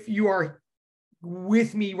if you are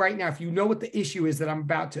with me right now, if you know what the issue is that I'm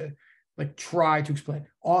about to like try to explain.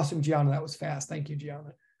 Awesome, Gianna. That was fast. Thank you,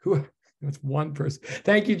 Gianna. That's one person.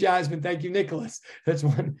 Thank you, Jasmine. Thank you, Nicholas. That's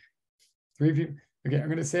one. 3 people. Okay, I'm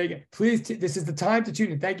going to say again, please, this is the time to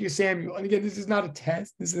tune in. Thank you, Samuel. And again, this is not a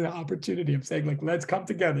test. This is an opportunity. I'm saying, like, let's come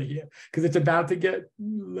together here because it's about to get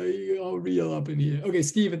real up in here. Okay,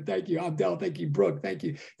 Stephen, thank you. Abdel, thank you. Brooke, thank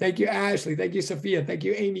you. Thank you, Ashley. Thank you, Sophia. Thank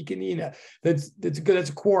you, Amy Kanina. That's good.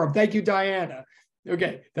 That's a quorum. Thank you, Diana.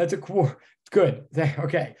 Okay, that's a quorum. Good.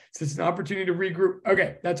 Okay, so it's an opportunity to regroup.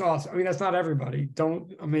 Okay, that's awesome. I mean, that's not everybody.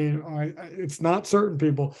 It's not certain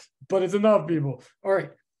people, but it's enough people. All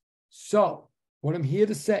right. So what I'm here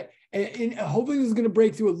to say, and hopefully this is going to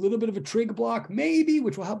break through a little bit of a trig block, maybe,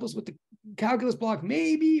 which will help us with the calculus block,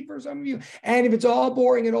 maybe for some of you. And if it's all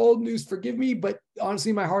boring and old news, forgive me. But honestly,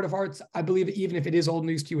 in my heart of hearts, I believe that even if it is old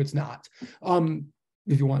news to you, it's not.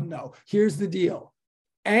 If you want to know, here's the deal.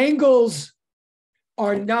 Angles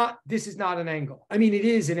are not, this is not an angle. I mean, it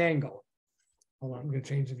is an angle. Hold on, I'm going to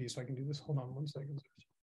change the view so I can do this. Hold on 1 second.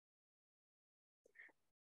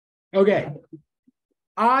 Okay.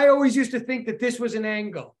 I always used to think that this was an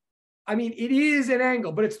angle. I mean, it is an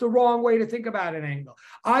angle, but it's the wrong way to think about an angle.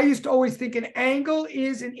 I used to always think an angle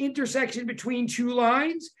is an intersection between two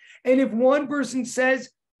lines. And if one person says,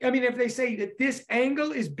 if they say that this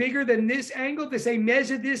angle is bigger than this angle, they say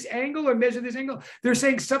measure this angle or measure this angle, they're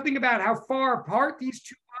saying something about how far apart these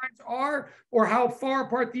two lines are or how far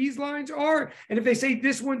apart these lines are. And if they say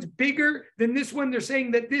this one's bigger than this one, they're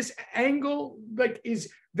saying that this angle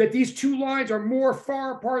that these two lines are more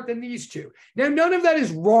far apart than these two. Now, none of that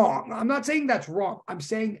is wrong. I'm not saying that's wrong. I'm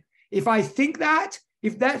saying if I think that,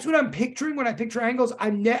 if that's what I'm picturing when I picture angles,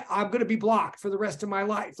 I'm going to be blocked for the rest of my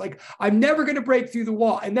life. Like, I'm never going to break through the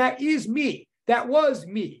wall. And that is me. That was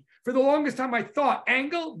me. For the longest time, I thought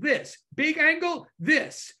angle, this, big angle,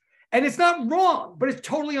 this. And it's not wrong, but it's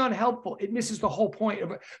totally unhelpful. It misses the whole point of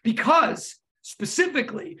it. Because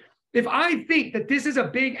specifically, if I think that this is a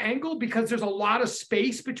big angle because there's a lot of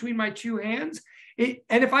space between my two hands, and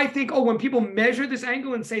if I think, when people measure this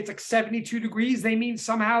angle and say it's like 72 degrees, they mean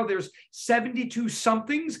somehow there's 72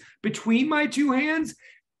 somethings between my two hands,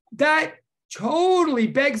 that totally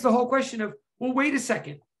begs the whole question of, well, wait a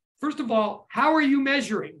second. First of all, how are you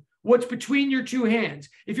measuring what's between your two hands?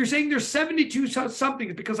 If you're saying there's 72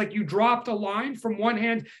 somethings because like you dropped a line from one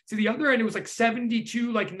hand to the other and it was like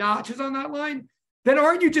 72 like notches on that line, then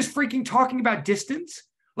aren't you just freaking talking about distance?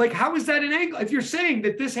 Like, how is that an angle? If you're saying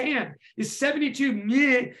that this hand is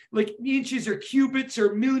 72 like inches or cubits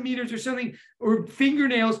or millimeters or something, or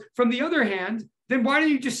fingernails from the other hand, then why don't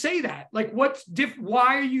you just say that? Like,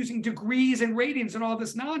 why are you using degrees and radians and all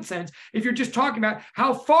this nonsense if you're just talking about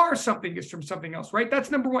how far something is from something else, right? That's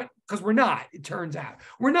number one, because we're not, it turns out.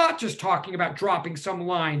 We're not just talking about dropping some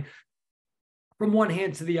line from one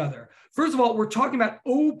hand to the other. First of all, we're talking about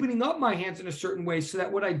opening up my hands in a certain way so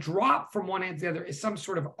that what I drop from one hand to the other is some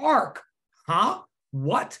sort of arc. Huh?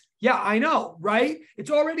 What? Yeah, I know, right?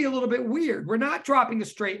 It's already a little bit weird. We're not dropping a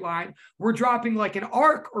straight line. We're dropping like an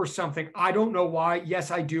arc or something. I don't know why.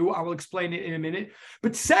 Yes, I do. I will explain it in a minute.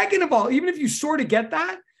 But second of all, even if you sort of get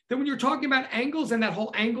that, then when you're talking about angles and that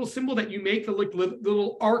whole angle symbol that you make, the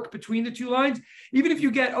little arc between the two lines, even if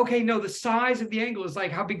you get, okay, no, the size of the angle is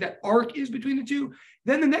like how big that arc is between the two,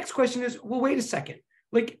 then the next question is, well, wait a second.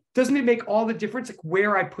 Like, doesn't it make all the difference, like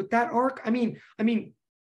where I put that arc? I mean,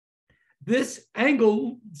 this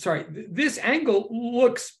angle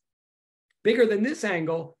looks bigger than this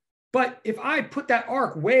angle, but if I put that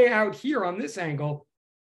arc way out here on this angle,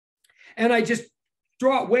 and I just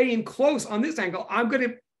draw it way in close on this angle, I'm going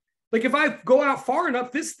to, like, if I go out far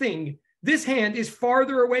enough, this hand is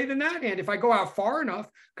farther away than that hand if I go out far enough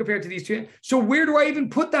compared to these two hands. So where do I even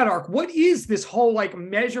put that arc? What is this whole like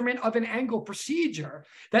measurement of an angle procedure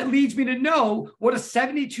that leads me to know what a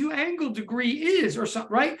 72 angle degree is or something,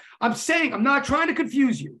 right? I'm saying, I'm not trying to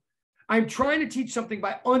confuse you. I'm trying to teach something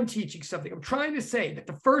by unteaching something. I'm trying to say that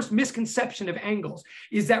the first misconception of angles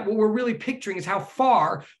is that what we're really picturing is how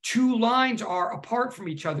far two lines are apart from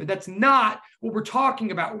each other. That's not what we're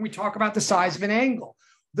talking about when we talk about the size of an angle.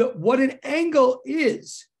 What an angle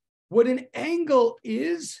is,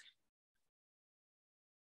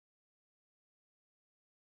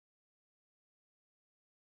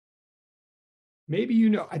 maybe you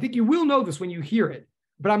know, I think you will know this when you hear it,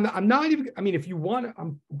 but I'm not even, if you want,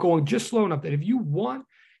 I'm going just slow enough that if you want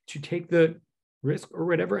to take the risk or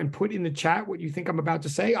whatever and put in the chat what you think I'm about to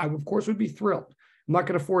say, I of course would be thrilled. I'm not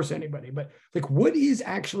going to force anybody, but like, what is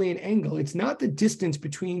actually an angle? It's not the distance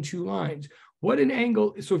between two lines. What an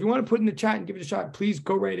angle is. So if you want to put in the chat and give it a shot, please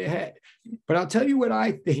go right ahead. But I'll tell you what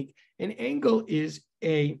I think. An angle is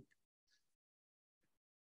a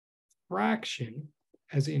fraction,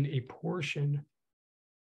 as in a portion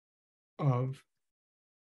of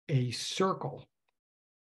a circle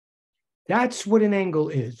That's what an angle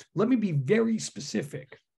is. Let me be very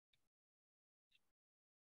specific.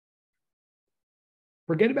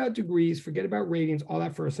 Forget about degrees, forget about radians, all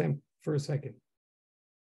that for a second.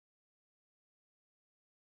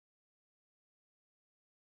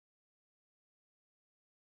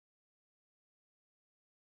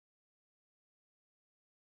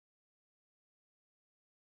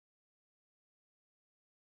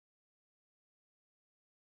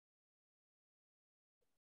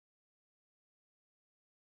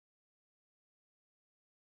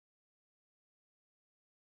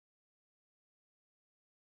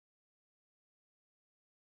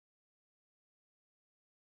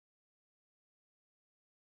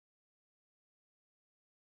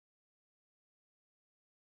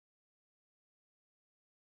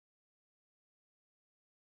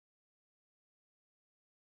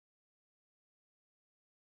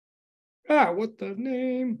 What the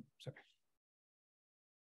name? Sorry.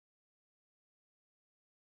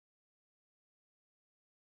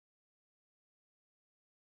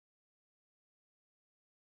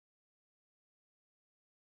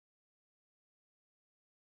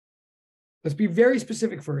 Let's be very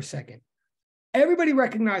specific for a second. Everybody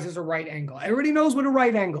recognizes a right angle. Everybody knows what a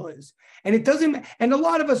right angle is. And it doesn't, and a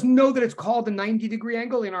lot of us know that it's called a 90-degree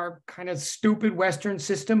angle in our kind of stupid Western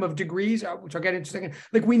system of degrees, which I'll get into in a second.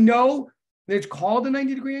 Like we know that it's called a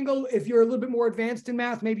 90-degree angle. If you're a little bit more advanced in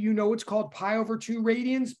math, maybe you know it's called pi over 2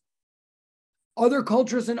 radians. Other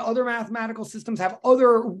cultures and other mathematical systems have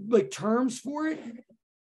other like terms for it.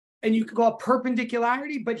 And you could call it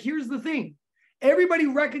perpendicularity. But here's the thing. Everybody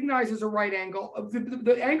recognizes a right angle.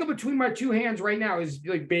 The angle between my two hands right now is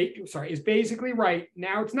is basically right.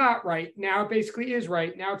 Now it's not right. Now it basically is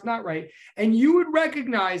right. Now it's not right. And you would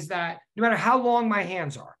recognize that no matter how long my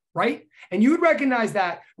hands are, right? And you would recognize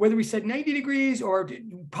that whether we said 90 degrees or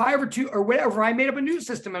pi over 2 or whatever, I made up a new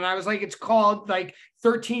system and I was like, it's called like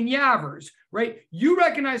 13 yavers, right? You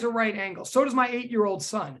recognize a right angle. So does my 8-year-old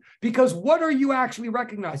son. Because what are you actually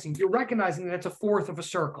recognizing? You're recognizing that it's a fourth of a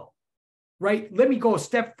circle. Right? Let me go a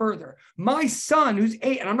step further. My son, who's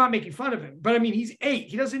 8, and I'm not making fun of him, but I mean, he's 8.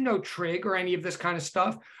 He doesn't know trig or any of this kind of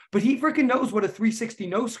stuff, but he freaking knows what a 360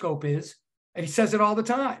 no scope is. And he says it all the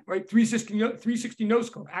time, right? 360 no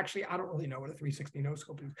scope. Actually, I don't really know what a 360 no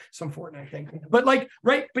scope is. Some Fortnite thing. But like,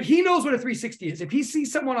 right? But he knows what a 360 is. If he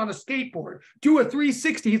sees someone on a skateboard do a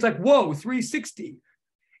 360, he's like, whoa, 360.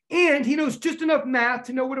 And he knows just enough math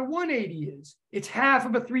to know what a 180 is. It's half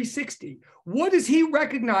of a 360. What is he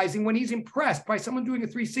recognizing when he's impressed by someone doing a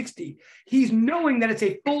 360? He's knowing that it's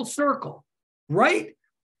a full circle, right?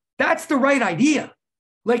 That's the right idea.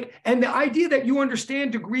 Like, and the idea that you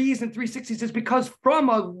understand degrees and 360s is because from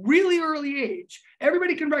a really early age,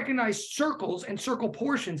 everybody can recognize circles and circle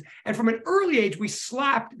portions. And from an early age, we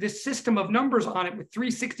slapped this system of numbers on it with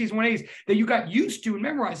 360s, 180s that you got used to and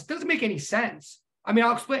memorized. It doesn't make any sense. I mean,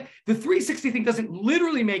 I'll explain. The 360 thing doesn't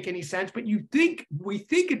literally make any sense, but we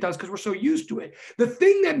think it does because we're so used to it. The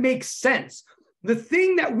thing that makes sense, the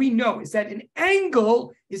thing that we know is that an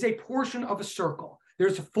angle is a portion of a circle.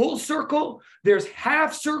 There's a full circle, there's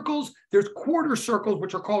half circles, there's quarter circles,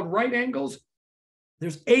 which are called right angles.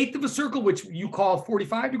 There's eighth of a circle, which you call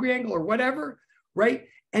 45-degree angle or whatever, right?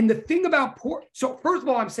 And the thing about, so first of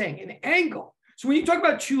all, I'm saying an angle. So when you talk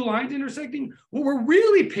about two lines intersecting, what we're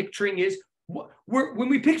really picturing is, when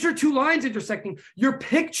we picture two lines intersecting, you're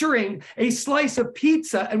picturing a slice of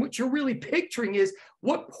pizza, and what you're really picturing is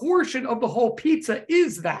what portion of the whole pizza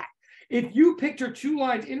is that? If you picture two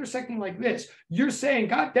lines intersecting like this, you're saying,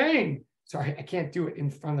 God dang, sorry, I can't do it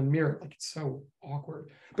in front of the mirror, like it's so awkward.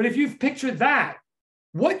 But if you've pictured that,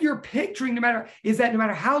 what you're picturing no matter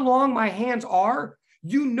how long my hands are,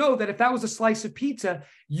 you know that if that was a slice of pizza,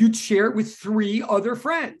 you'd share it with 3 other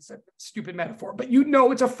friends. Stupid metaphor, but you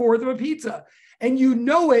know it's a fourth of a pizza. And you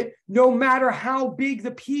know it no matter how big the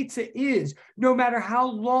pizza is, no matter how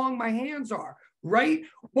long my hands are, right?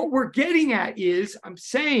 What we're getting at is, I'm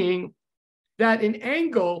saying that an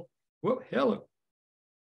angle,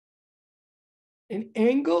 an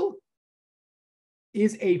angle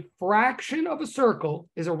is a fraction of a circle,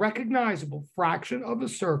 is a recognizable fraction of a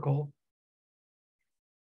circle.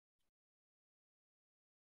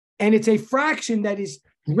 And it's a fraction that is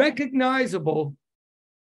recognizable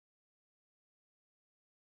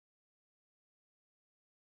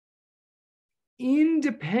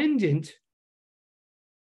independent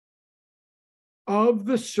of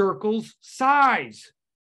the circle's size.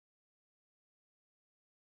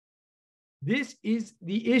 This is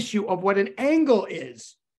the issue of what an angle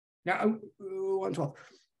is. Now, 112.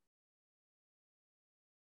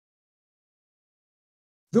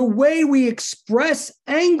 The way we express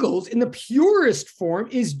angles in the purest form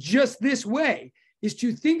is just this way, is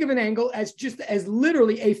to think of an angle as just as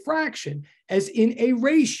literally a fraction, as in a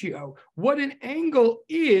ratio. What an angle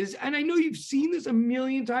is, and I know you've seen this a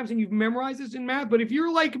million times and you've memorized this in math, but if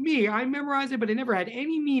you're like me, I memorized it, but it never had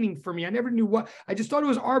any meaning for me. I never knew what, I just thought it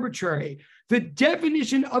was arbitrary. The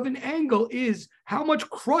definition of an angle is how much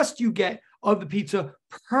crust you get of the pizza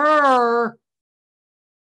per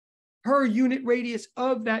unit radius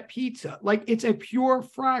of that pizza. Like it's a pure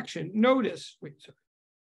fraction. Notice, wait, sorry.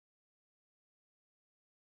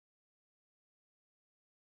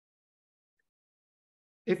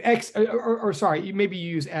 If X, or sorry, maybe you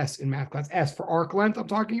use S in math class, S for arc length I'm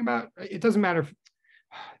talking about. It doesn't matter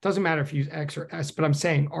if you use X or S, but I'm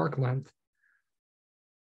saying arc length.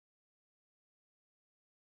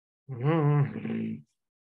 Okay.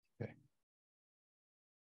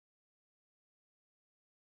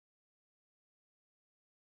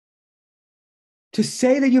 To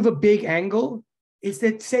say that you have a big angle is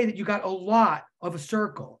to say that you got a lot of a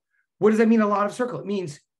circle. What does that mean, a lot of circle? It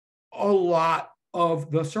means a lot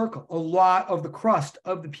of the circle, a lot of the crust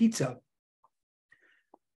of the pizza.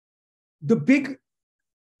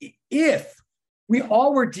 If we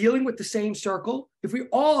all were dealing with the same circle, if we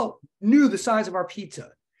all knew the size of our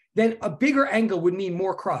pizza, then a bigger angle would mean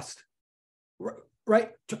more crust, right?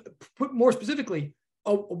 To put more specifically,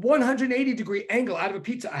 a 180-degree angle out of a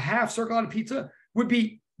pizza, a half circle on a pizza, would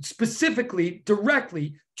be specifically,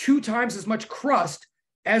 directly, 2 times as much crust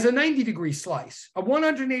as a 90-degree slice. A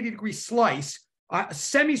 180-degree slice, a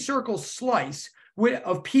semicircle slice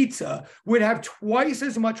of pizza would have twice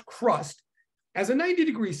as much crust as a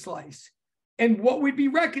 90-degree slice. And what would be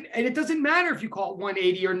reckoned, and it doesn't matter if you call it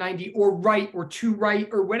 180 or 90 or right or 2 right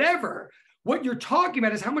or whatever. What you're talking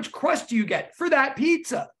about is how much crust do you get for that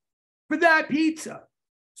pizza,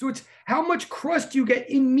 So it's how much crust you get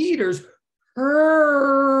in meters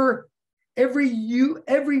per every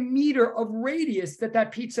meter of radius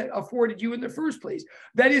that pizza afforded you in the first place.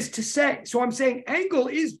 That is to say, so I'm saying angle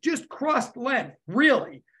is just crust length,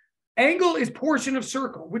 really. Angle is portion of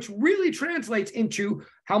circle, which really translates into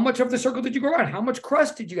how much of the circle did you go around? How much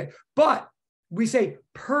crust did you get? But we say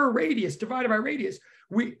per radius divided by radius,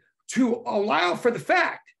 to allow for the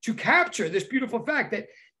fact, to capture this beautiful fact that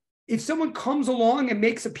if someone comes along and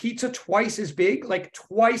makes a pizza twice as big, like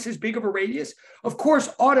twice as big of a radius, of course,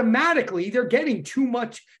 automatically they're getting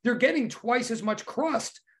twice as much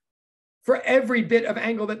crust for every bit of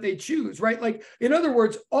angle that they choose, right? Like, in other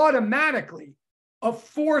words, automatically, a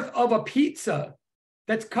fourth of a pizza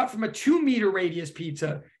that's cut from a 2-meter radius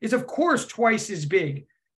pizza is, of course, twice as big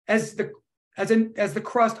as the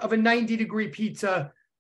crust of a 90-degree pizza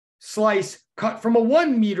slice cut from a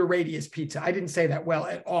 1-meter radius pizza. I didn't say that well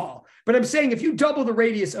at all. But I'm saying if you double the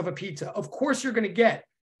radius of a pizza, of course you're going to get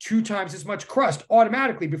 2 times as much crust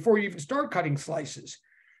automatically before you even start cutting slices.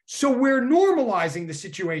 So we're normalizing the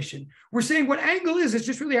situation. We're saying what angle is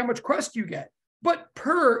just really how much crust you get, but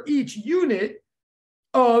per each unit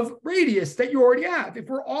of radius that you already have. If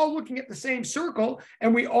we're all looking at the same circle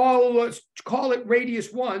and we all call it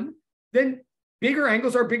radius 1, then bigger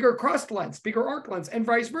angles are bigger crust lengths, bigger arc lengths, and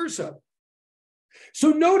vice versa. So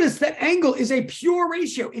notice that angle is a pure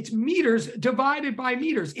ratio. It's meters divided by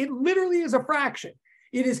meters. It literally is a fraction.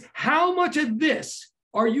 It is how much of this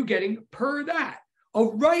are you getting per that. A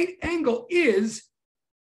right angle is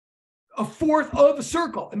a fourth of a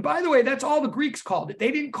circle. And by the way, that's all the Greeks called it.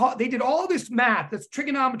 They did all this math, this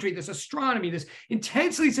trigonometry, this astronomy, this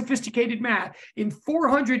intensely sophisticated math in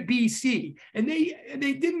 400 BC. And they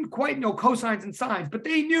didn't quite know cosines and sines, but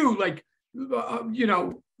they knew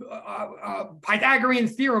Pythagorean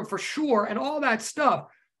theorem for sure and all that stuff.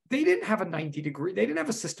 They didn't have a 90-degree. They didn't have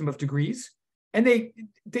a system of degrees. And they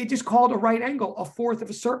just called a right angle a fourth of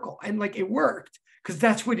a circle. And like it worked because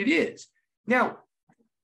that's what it is. Now,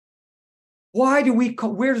 where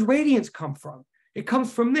does radians come from? It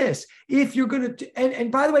comes from this. If you're going to,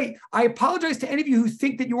 and by the way, I apologize to any of you who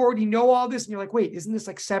think that you already know all this and you're like, wait, isn't this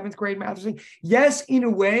like 7th grade math or something? Yes, in a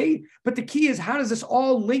way, but the key is how does this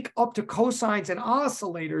all link up to cosines and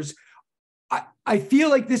oscillators? I feel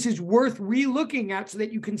like this is worth re-looking at so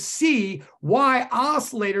that you can see why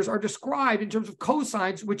oscillators are described in terms of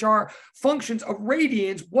cosines, which are functions of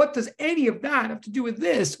radians. What does any of that have to do with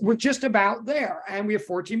this? We're just about there, and we have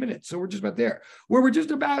 14 minutes, so we're just about there. Where we're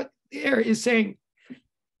just about there is saying,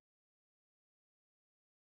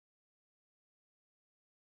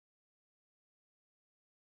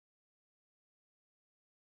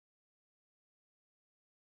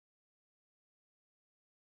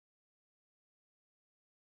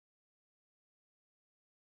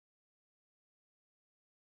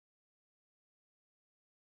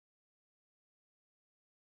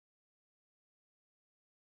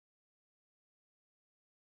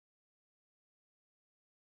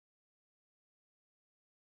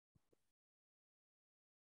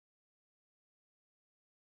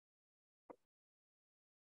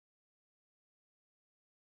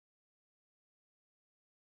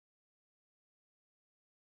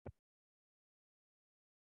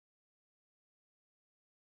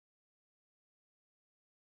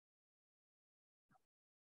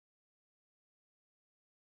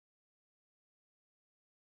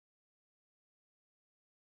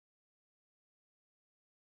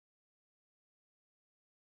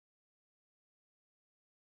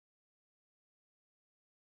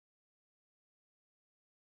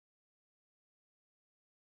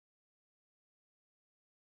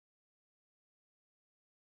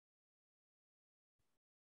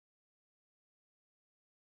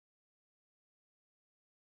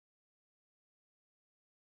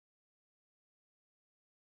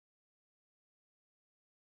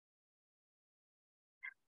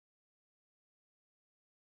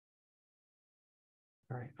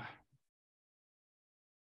 All right.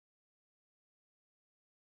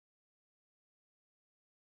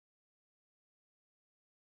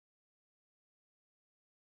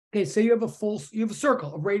 Okay, so you have a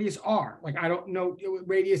circle, a radius r. Like I don't know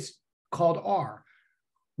radius called r.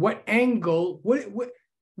 What angle?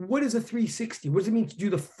 What is a 360? What does it mean to do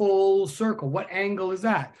the full circle? What angle is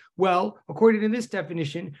that? Well, according to this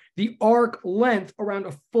definition, the arc length around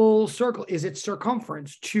a full circle is its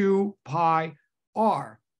circumference, 2 pi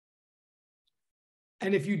r.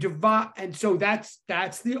 And if you divide, and so that's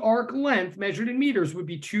the arc length measured in meters would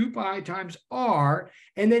be 2 pi times r.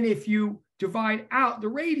 And then if you divide out the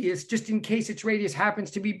radius, just in case its radius happens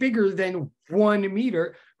to be bigger than 1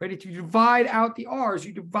 meter, right? If you divide out the r's,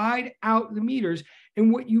 you divide out the meters,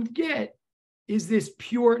 and what you get is this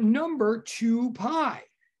pure number 2 pi.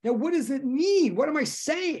 Now, what does it mean? What am I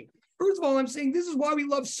saying? First of all, I'm saying this is why we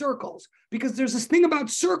love circles, because there's this thing about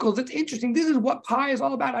circles that's interesting. This is what pi is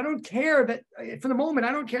all about. I don't care that, for the moment,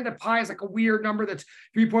 I don't care that pi is like a weird number that's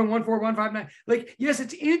 3.14159. Like, yes,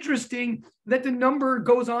 it's interesting that the number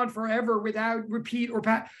goes on forever without repeat or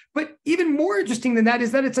pat. But even more interesting than that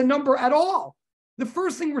is that it's a number at all. The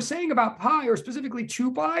first thing we're saying about pi, or specifically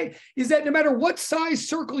 2 pi, is that no matter what size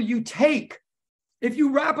circle you take, if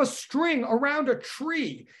you wrap a string around a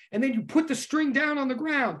tree and then you put the string down on the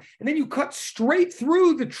ground and then you cut straight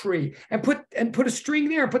through the tree and put a string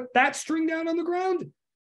there and put that string down on the ground,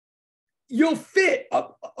 you'll fit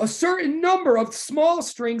a certain number of small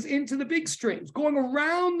strings into the big strings. Going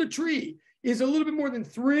around the tree is a little bit more than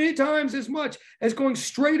 3 times as much as going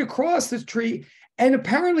straight across the tree. And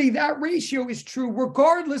apparently that ratio is true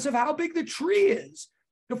regardless of how big the tree is.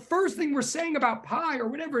 The first thing we're saying about pi or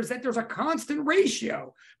whatever is that there's a constant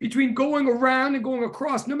ratio between going around and going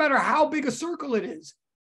across, no matter how big a circle it is.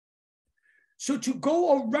 So to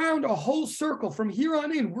go around a whole circle from here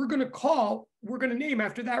on in, we're going to name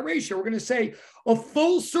after that ratio. We're going to say a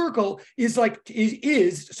full circle is 2 pi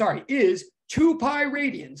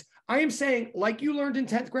radians. I am saying, like you learned in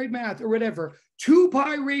 10th grade math or whatever, 2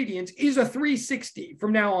 pi radians is a 360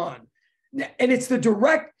 from now on. And it's the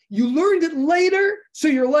direct. You learned it later, so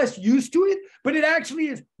you're less used to it, but it actually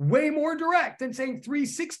is way more direct than saying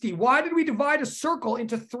 360. Why did we divide a circle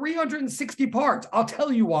into 360 parts? I'll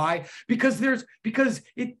tell you why. Because there's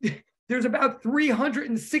about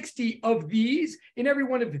 360 of these in every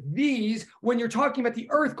one of these when you're talking about the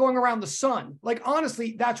Earth going around the sun. Like,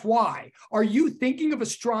 honestly, that's why. Are you thinking of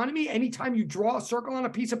astronomy anytime you draw a circle on a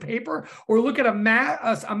piece of paper or look at a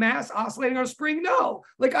mass oscillating on a spring? No.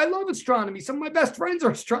 Like, I love astronomy. Some of my best friends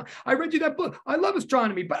are astronomers. I read you that book. I love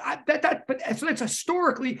astronomy, but so that's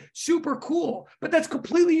historically super cool. But that's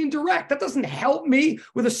completely indirect. That doesn't help me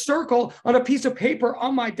with a circle on a piece of paper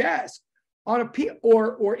on my desk.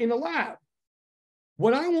 Or in a lab.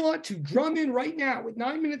 What I want to drum in right now with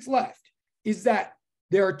 9 minutes left is that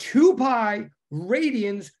there are 2 pi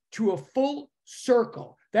radians to a full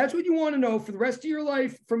circle. That's what you want to know for the rest of your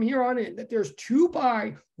life from here on in, that there's 2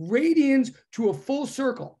 pi radians to a full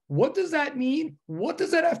circle. What does that mean? What does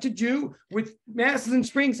that have to do with masses and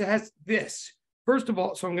springs? It has this. First of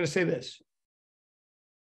all, so I'm going to say this.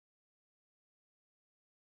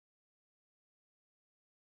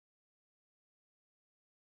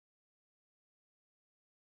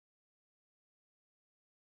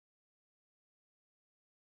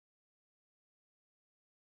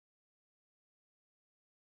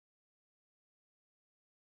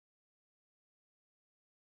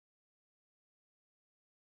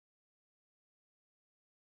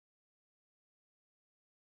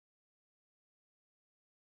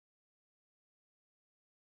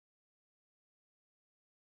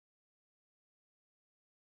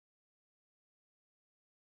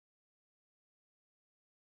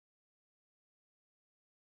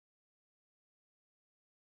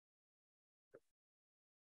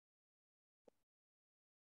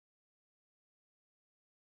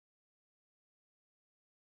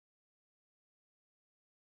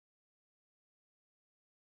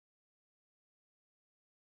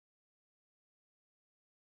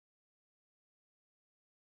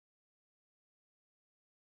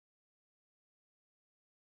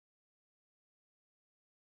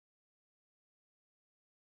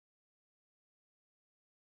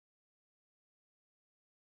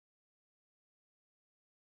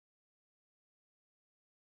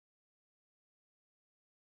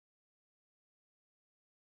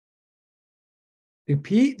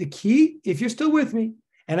 The key, if you're still with me,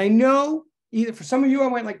 and I know either for some of you, I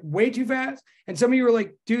went like way too fast, and some of you were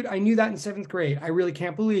like, dude, I knew that in 7th grade. I really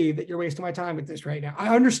can't believe that you're wasting my time with this right now.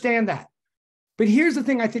 I understand that. But here's the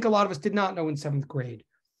thing I think a lot of us did not know in 7th grade.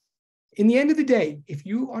 in the end of the day, if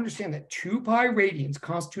you understand that 2 pi radians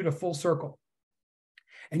constitute a full circle,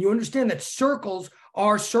 and you understand that circles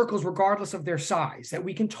are circles regardless of their size, that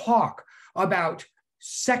we can talk about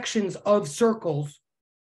sections of circles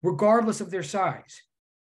regardless of their size,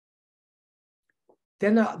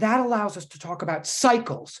 then that allows us to talk about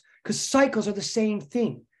cycles, because cycles are the same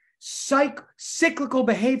thing. Cyclical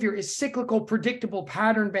behavior is cyclical, predictable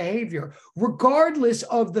pattern behavior, regardless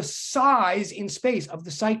of the size in space of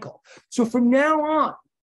the cycle. So from now on,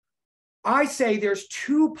 I say there's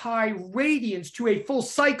 2 pi radians to a full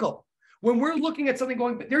cycle. When we're looking at something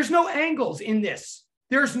going, there's no angles in this.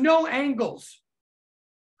 There's no angles.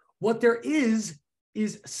 What there is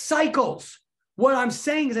cycles. What I'm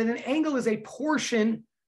saying is that an angle is a portion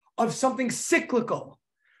of something cyclical.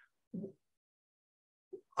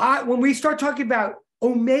 When we start talking about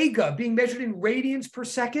omega being measured in radians per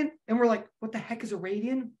second, and we're like, what the heck is a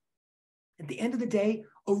radian? At the end of the day,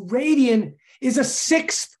 a radian is a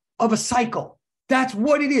sixth of a cycle. That's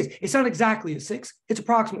what it is. It's not exactly a 6. It's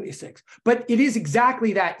approximately a 6. But it is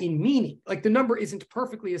exactly that in meaning. Like the number isn't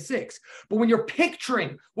perfectly a 6. But when you're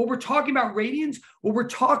picturing what we're talking about radians,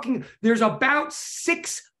 there's about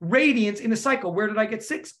 6 radians in the cycle. Where did I get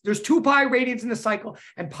 6? There's 2 pi radians in the cycle.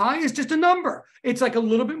 And pi is just a number. It's like a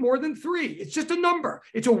little bit more than 3. It's just a number.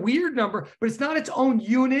 It's a weird number, but it's not its own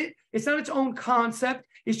unit. It's not its own concept.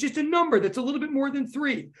 It's just a number that's a little bit more than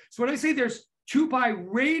 3. So when I say there's 2 pi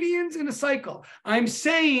radians in a cycle, I'm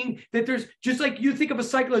saying that there's, just like you think of a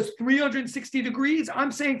cycle as 360 degrees,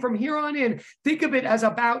 I'm saying from here on in, think of it as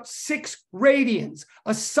about 6 radians.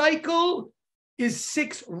 A cycle is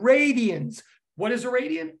 6 radians. What is a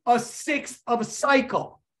radian? A sixth of a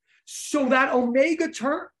cycle. So that omega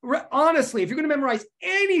term, honestly, if you're going to memorize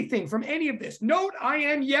anything from any of this, note I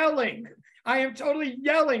am yelling. I am totally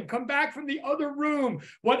yelling. Come back from the other room,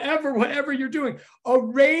 whatever you're doing. A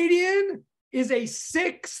radian is a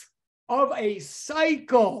sixth of a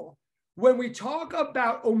cycle. When we talk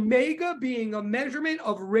about omega being a measurement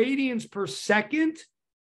of radians per second,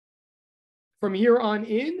 from here on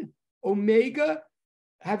in, omega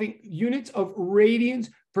having units of radians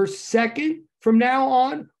per second, from now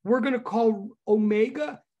on, we're going to call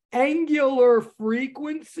omega angular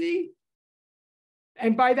frequency.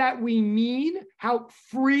 And by that, we mean how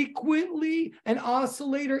frequently an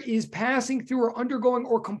oscillator is passing through or undergoing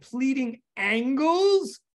or completing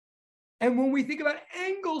angles. And when we think about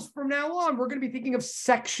angles from now on, we're going to be thinking of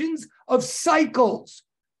sections of cycles.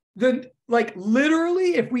 Then, like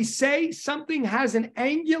literally, if we say something has an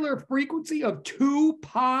angular frequency of 2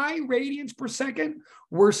 pi radians per second,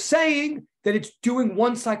 we're saying that it's doing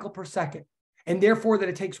 1 cycle per second. And therefore, that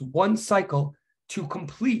it takes 1 cycle to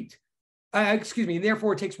complete.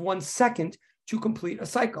 Therefore, it takes 1 second to complete a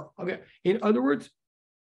cycle. Okay. In other words,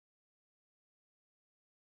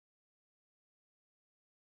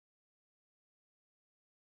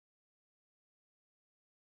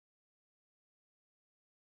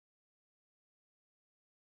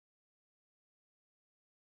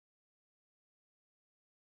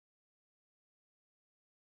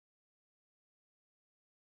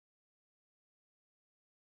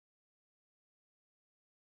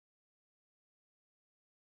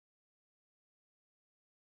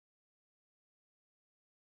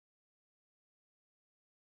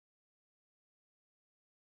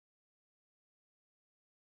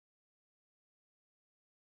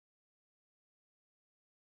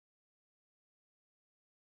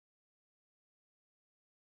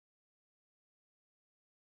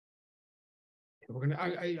 we're gonna.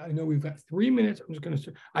 I know we've got 3 minutes. I'm just gonna.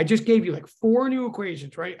 I just gave you like 4 new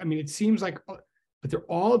equations, right? I mean, it seems like, but they're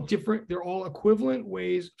all different. They're all equivalent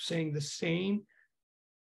ways of saying the same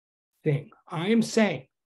thing. I am saying,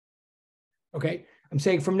 okay. I'm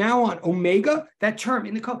saying from now on, omega, that term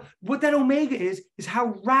in the what that omega is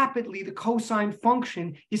how rapidly the cosine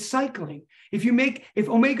function is cycling. If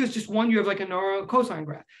omega is just 1, you have like a cosine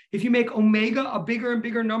graph. If you make omega a bigger and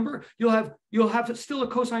bigger number, you'll have still a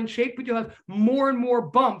cosine shape, but you'll have more and more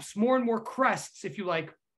bumps, more and more crests, if you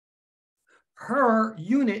like, per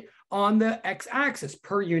unit on the x-axis,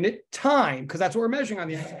 per unit time, because that's what we're measuring on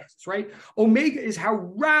the x-axis, right? Omega is how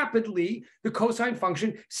rapidly the cosine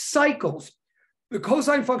function cycles. The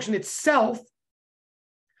cosine function itself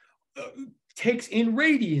takes in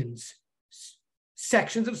radians,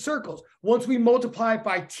 sections of circles. Once we multiply it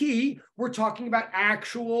by t, we're talking about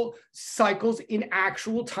actual cycles in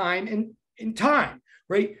actual time and in time,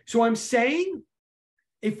 right? So I'm saying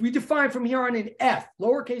if we define from here on in f,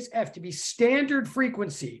 lowercase f, to be standard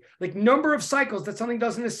frequency, like number of cycles that something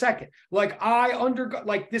does in a second, like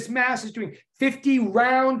like this mass is doing 50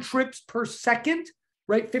 round trips per second,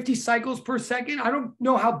 right? 50 cycles per second. I don't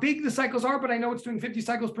know how big the cycles are, but I know it's doing 50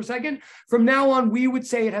 cycles per second. From now on, we would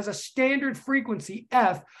say it has a standard frequency,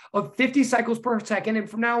 F, of 50 cycles per second. And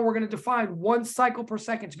from now on, we're going to define 1 cycle per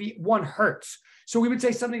second to be 1 hertz. So we would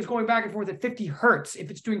say something's going back and forth at 50 hertz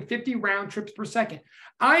if it's doing 50 round trips per second.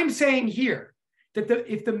 I'm saying here that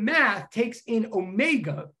if the math takes in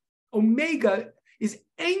omega, omega is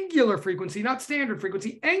angular frequency, not standard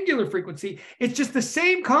frequency, angular frequency. It's just the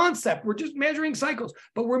same concept. We're just measuring cycles,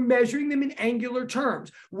 but we're measuring them in angular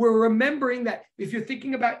terms. We're remembering that if you're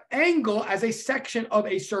thinking about angle as a section of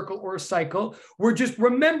a circle or a cycle, we're just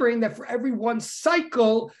remembering that for every 1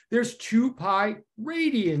 cycle, there's 2 pi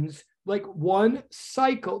radians. Like 1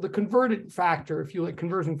 cycle, the converted factor, if you like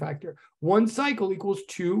conversion factor, 1 cycle equals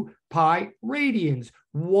 2 pi radians.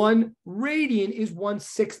 1 radian is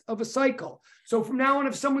 1/6 of a cycle. So from now on,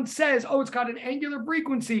 if someone says, oh, it's got an angular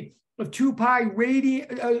frequency of 4 pi radians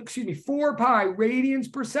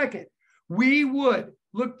per second, we would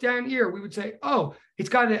look down here. We would say, oh, it's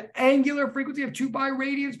got an angular frequency of 2 pi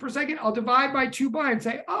radians per second. I'll divide by 2 pi and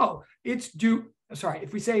say, oh, it's due. Sorry,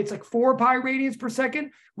 if we say it's like 4 pi radians per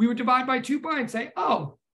second, we would divide by 2 pi and say,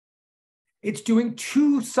 oh, it's doing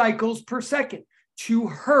 2 cycles per second, 2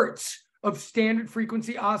 hertz of standard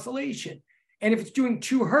frequency oscillation. And if it's doing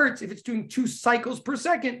 2 hertz, if it's doing 2 cycles per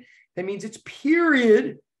second, that means its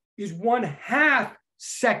period is 1/2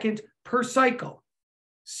 second per cycle.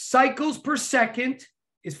 Cycles per second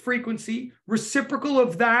is frequency. Reciprocal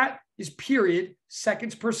of that is period,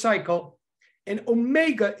 seconds per cycle. And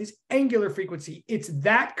omega is angular frequency. It's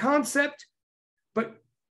that concept, but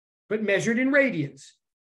measured in radians.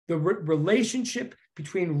 The relationship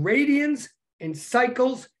between radians and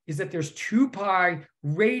cycles is that there's 2 pi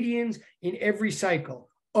radians in every cycle.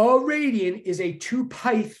 A radian is a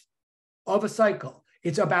 2/π of a cycle.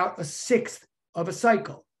 It's about 1/6 of a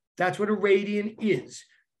cycle. That's what a radian is.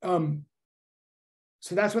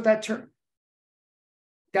 So that's what that term.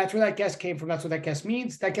 That's where that guess came from. That's what that guess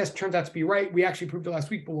means. That guess turns out to be right. We actually proved it last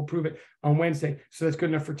week, but we'll prove it on Wednesday. So that's good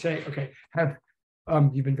enough for today. Okay.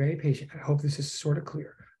 You've been very patient. I hope this is sort of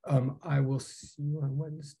clear. I will see you on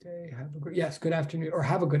Wednesday. Have a good, yes, good afternoon, or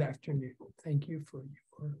have a good afternoon. Thank you for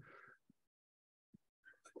your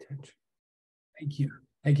attention. Thank you.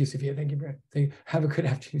 Thank you, Sophia. Thank you, Brad. Have a good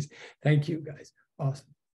afternoon. Thank you, guys.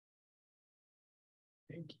 Awesome.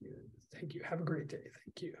 Thank you. Thank you. Have a great day.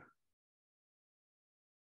 Thank you.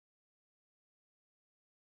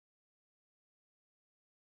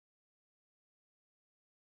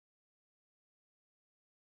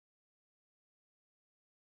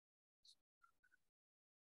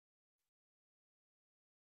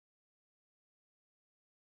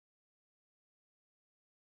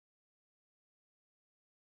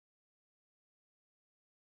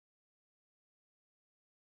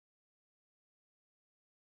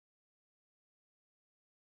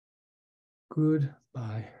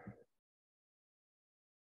 Goodbye.